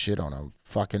put that shit on a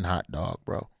fucking hot dog,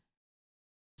 bro.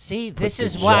 See, this the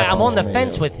is why I'm on the Japanese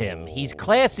fence mayo. with him. He's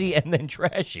classy and then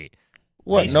trashy.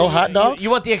 What, no hot dogs?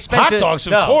 You want the expensive... Hot dogs,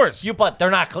 of no, course. But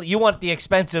they're not... You want the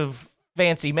expensive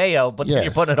fancy mayo, but Yes.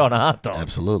 you're putting it on a hot dog.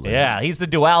 Absolutely. Yeah, he's the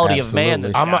duality of man.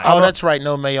 This Absolutely. guy. That's right.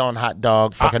 No mayo on hot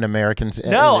dog. Fucking Americans.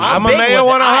 No, I'm a big mayo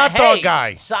with on it. a hot dog hey,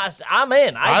 guy. I'm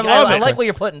in. I love I it. like what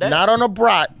you're putting down. Not on a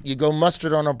brat. You go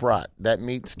mustard on a brat. That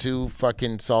meat's too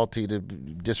fucking salty to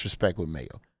disrespect with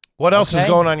mayo. What else is Okay.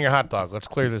 going on your hot dog? Let's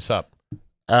clear this up.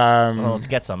 Well, let's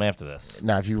get some after this.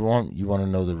 Now, if you want to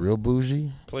know the real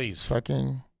bougie, Please.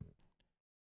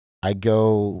 I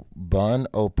go bun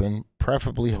open,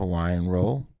 preferably Hawaiian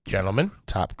roll. Gentlemen.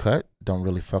 Top cut. Don't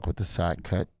really fuck with the side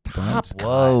cut buns.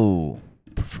 Whoa.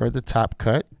 Prefer the top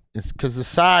cut. It's because the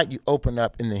side you open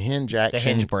up and the hinge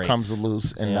action hinge breaks. comes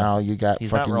loose, and now you got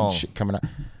He's not fucking wrong. shit coming out.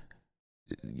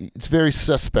 It's very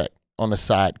suspect on the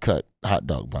side cut hot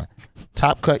dog bun.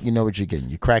 Top cut, you know what you're getting.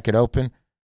 You crack it open.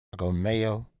 I go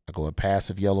mayo. I go a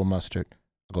passive yellow mustard.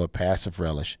 I go a passive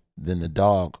relish. Then the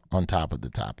dog on top of the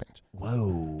toppings.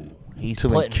 Whoa. He's To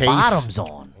putting encase- bottoms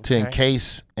on. To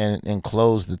encase and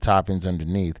enclose the toppings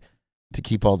underneath to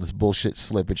keep all this bullshit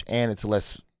slippage, and it's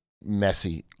less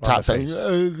messy. On Top the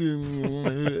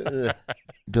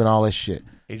doing all this shit.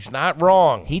 He's not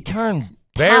wrong. He turned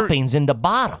Very- toppings into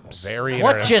bottoms. Very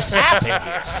What just interesting.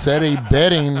 happened here? Set a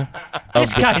bedding of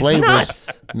This the guy's flavors. nuts.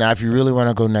 Now, if you really want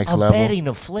to go next A level, bedding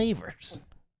of flavors.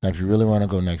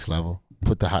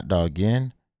 put the hot dog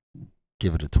in,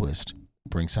 give it a twist.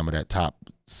 Bring some of that top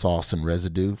sauce and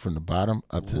residue from the bottom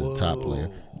up to the top layer.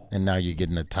 And now you're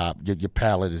getting the top. Your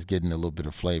palate is getting a little bit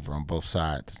of flavor on both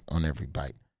sides on every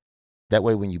bite. That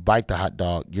way, when you bite the hot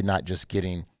dog, you're not just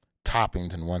getting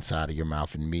toppings on one side of your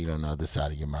mouth and meat on the other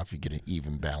side of your mouth. You get an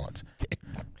even balance.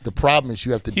 The problem is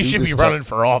you have to You do should this be running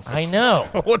for office. I know.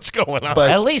 What's going on?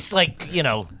 But- At least,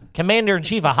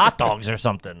 Commander-in-Chief of hot dogs or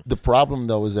something. The problem,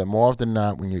 though, is that more often than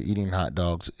not, when you're eating hot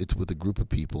dogs, it's with a group of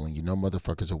people, and you know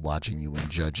motherfuckers are watching you and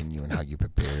judging you and how you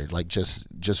prepare it. Like just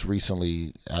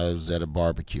recently, I was at a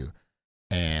barbecue,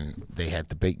 and they had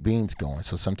the baked beans going.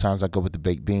 So sometimes I go with the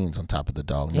baked beans on top of the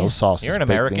dog. No Yeah. sauce. You're an baked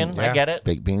American. beans. I get it.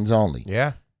 Baked beans only.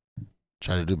 Yeah.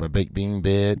 Try to do my baked bean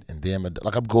bed, and then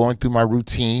I'm going through my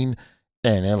routine,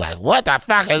 and they're like, "What the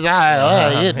fuck is that?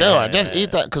 What are you doing? Just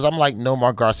eat that." Because I'm like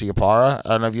Nomar Garciaparra. I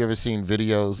don't know if you ever seen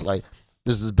videos like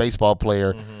this is a baseball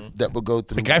player that would go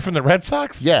through. The guy from the Red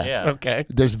Sox? Yeah. Yeah. Okay.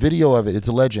 There's video of it. It's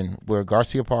a legend where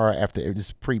Garciaparra, after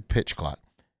this pre-pitch clock,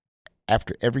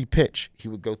 after every pitch, he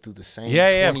would go through the same of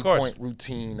 20-point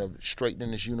routine of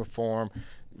straightening his uniform,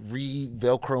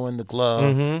 re-velcroing the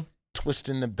glove,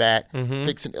 twisting the bat,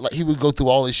 fixing it. Like he would go through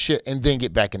all his shit and then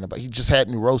get back in the bat. He just had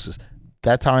neurosis.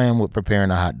 That's how I am with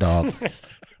preparing a hot dog.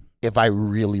 If I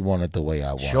really want it the way I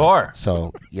want Sure. it.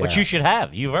 So, yeah. Which you should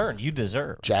have. You've earned. You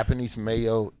deserve. Japanese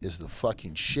mayo is the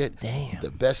fucking shit. Damn.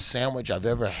 The best sandwich I've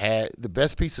ever had, the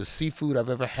best piece of seafood I've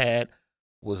ever had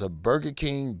was a Burger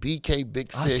King BK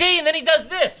Big Fish See, and then he does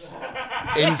this.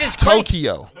 in this is great.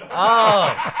 Tokyo.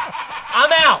 Oh.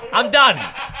 I'm out. I'm done.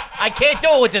 I can't do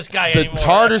it with this guy The anymore.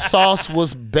 tartar sauce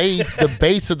was the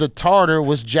base of the tartar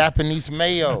was Japanese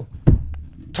mayo.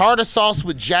 Tartar sauce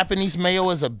with Japanese mayo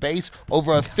as a base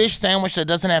over a fish sandwich that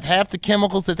doesn't have half the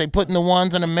chemicals that they put in the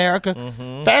ones in America.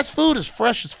 Fast food is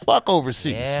fresh as fuck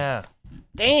overseas. Yeah.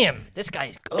 Damn, this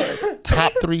guy's good.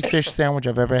 Top 3 fish sandwich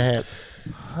I've ever had.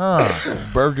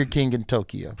 Burger King in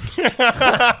Tokyo.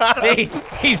 See,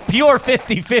 he's pure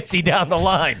 50-50 down the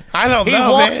line. I don't He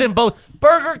know, walks man. in both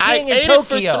Burger I King ate and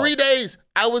Tokyo. it for 3 days.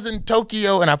 I was in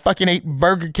Tokyo and I fucking ate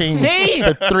Burger King See?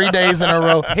 for 3 days in a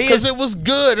row because it was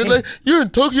good. And like, you're in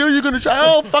Tokyo, you're gonna try.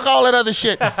 Oh, fuck all that other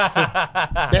shit.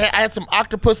 I had some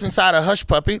octopus inside a hush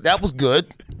puppy. That was good.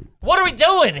 What are we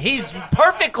doing? He's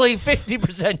perfectly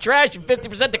 50% trash and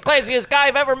 50% the classiest guy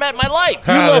I've ever met in my life.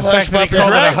 You love the hush fact that he puppies,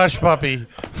 called it a right? hush puppy.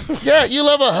 Yeah, you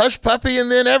love a hush puppy,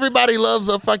 and then everybody loves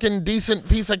a fucking decent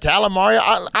piece of calamari.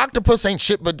 Octopus ain't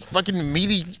shit but fucking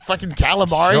meaty fucking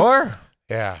calamari. Sure.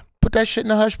 Yeah. Put that shit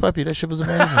in a hush puppy. That shit was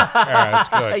amazing. All right, that's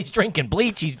good. He's drinking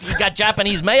bleach. He's got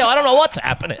Japanese mayo. I don't know what's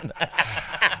happening.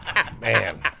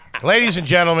 Man. Ladies and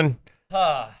gentlemen,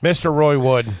 Mr. Roy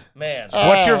Wood. Man.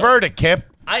 What's your verdict, Kip?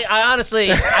 I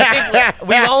honestly, I think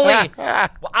we've only,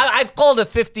 I've called it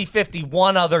 50-50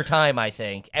 one other time, I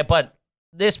think. But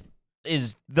this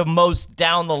is the most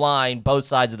down the line, both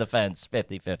sides of the fence,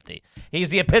 50-50.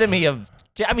 He's the epitome of,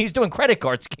 I mean, he's doing credit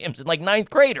card scams in like 9th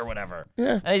grade or whatever.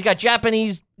 Yeah. And he's got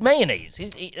Japanese mayonnaise.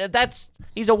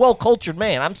 He's a well-cultured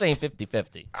man. I'm saying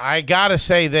 50-50. I got to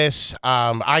say this.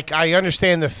 I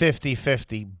understand the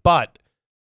 50-50, but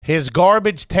his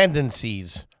garbage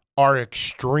tendencies are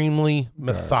extremely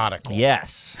methodical.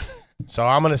 Yes. So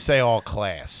I'm going to say all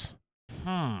class.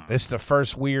 This is the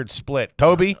first weird split.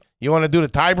 Toby, you want to do the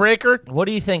tiebreaker? What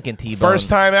are you thinking, T-Bone? First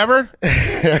time ever?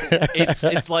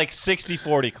 It's like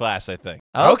 60-40 class, I think.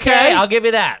 Okay, I'll give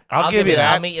you that. I'll give you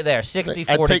that. I'll meet you there. 60-40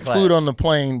 I take class. food on the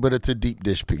plane, but it's a deep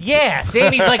dish pizza. Yeah,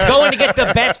 Sandy's like going to get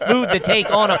the best food to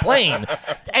take on a plane.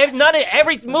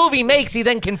 Every move he makes, he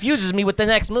then confuses me with the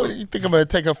next move. You think I'm gonna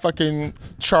take a fucking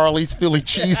Charlie's Philly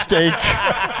cheesesteak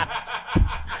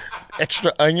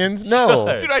extra onions?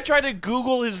 No. Dude, I tried to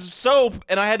Google his soap,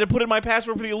 and I had to put in my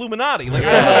password for the Illuminati. Like,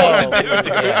 I don't know what to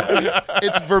do, dude.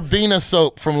 It's verbena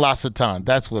soap from La Satan.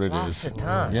 That's what it is. Satan.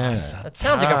 Yeah. That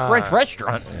sounds like a French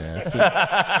restaurant. French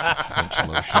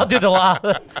lotion. I'll do the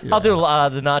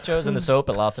the nachos and the soap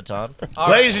at La Satan.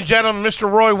 Ladies and gentlemen, Mr.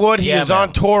 Roy Wood, he Yeah, is man.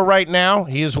 on tour right now.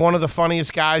 He is one of the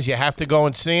funniest guys. You have to go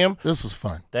and see him. This was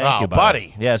fun. Thank you,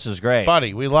 buddy. Yeah, this was great.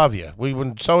 Buddy, we love you. We've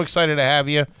been so excited to have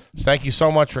you. Thank you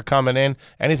so much for coming in.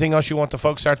 Anything else you want the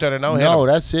folks out there to know? Hit 'em. No,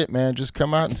 that's it, man. Just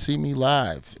come out and see me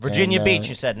live. Virginia And, Beach,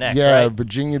 you said next, Yeah, right?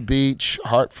 Virginia Beach,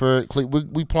 Hartford.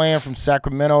 We playing from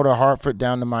Sacramento to Hartford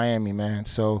down to Miami, man.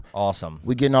 So Awesome.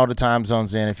 we getting all the time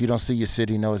zones in. If you don't see your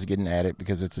city, know it's getting added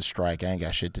because it's a strike. I ain't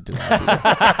got shit to do out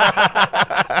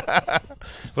here.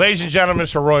 Ladies and gentlemen,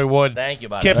 Mr. Roy Wood. Thank you,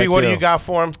 buddy. Kippy, Thank what do you. you got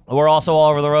for him? We're also all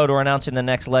over the road. We're announcing the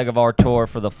next leg of our tour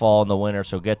for the fall and the winter,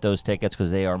 so get those tickets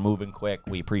because they are moving quick.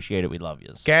 We appreciate it. We love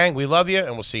you. Gang, we love you,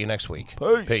 and we'll see you next week.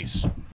 Peace.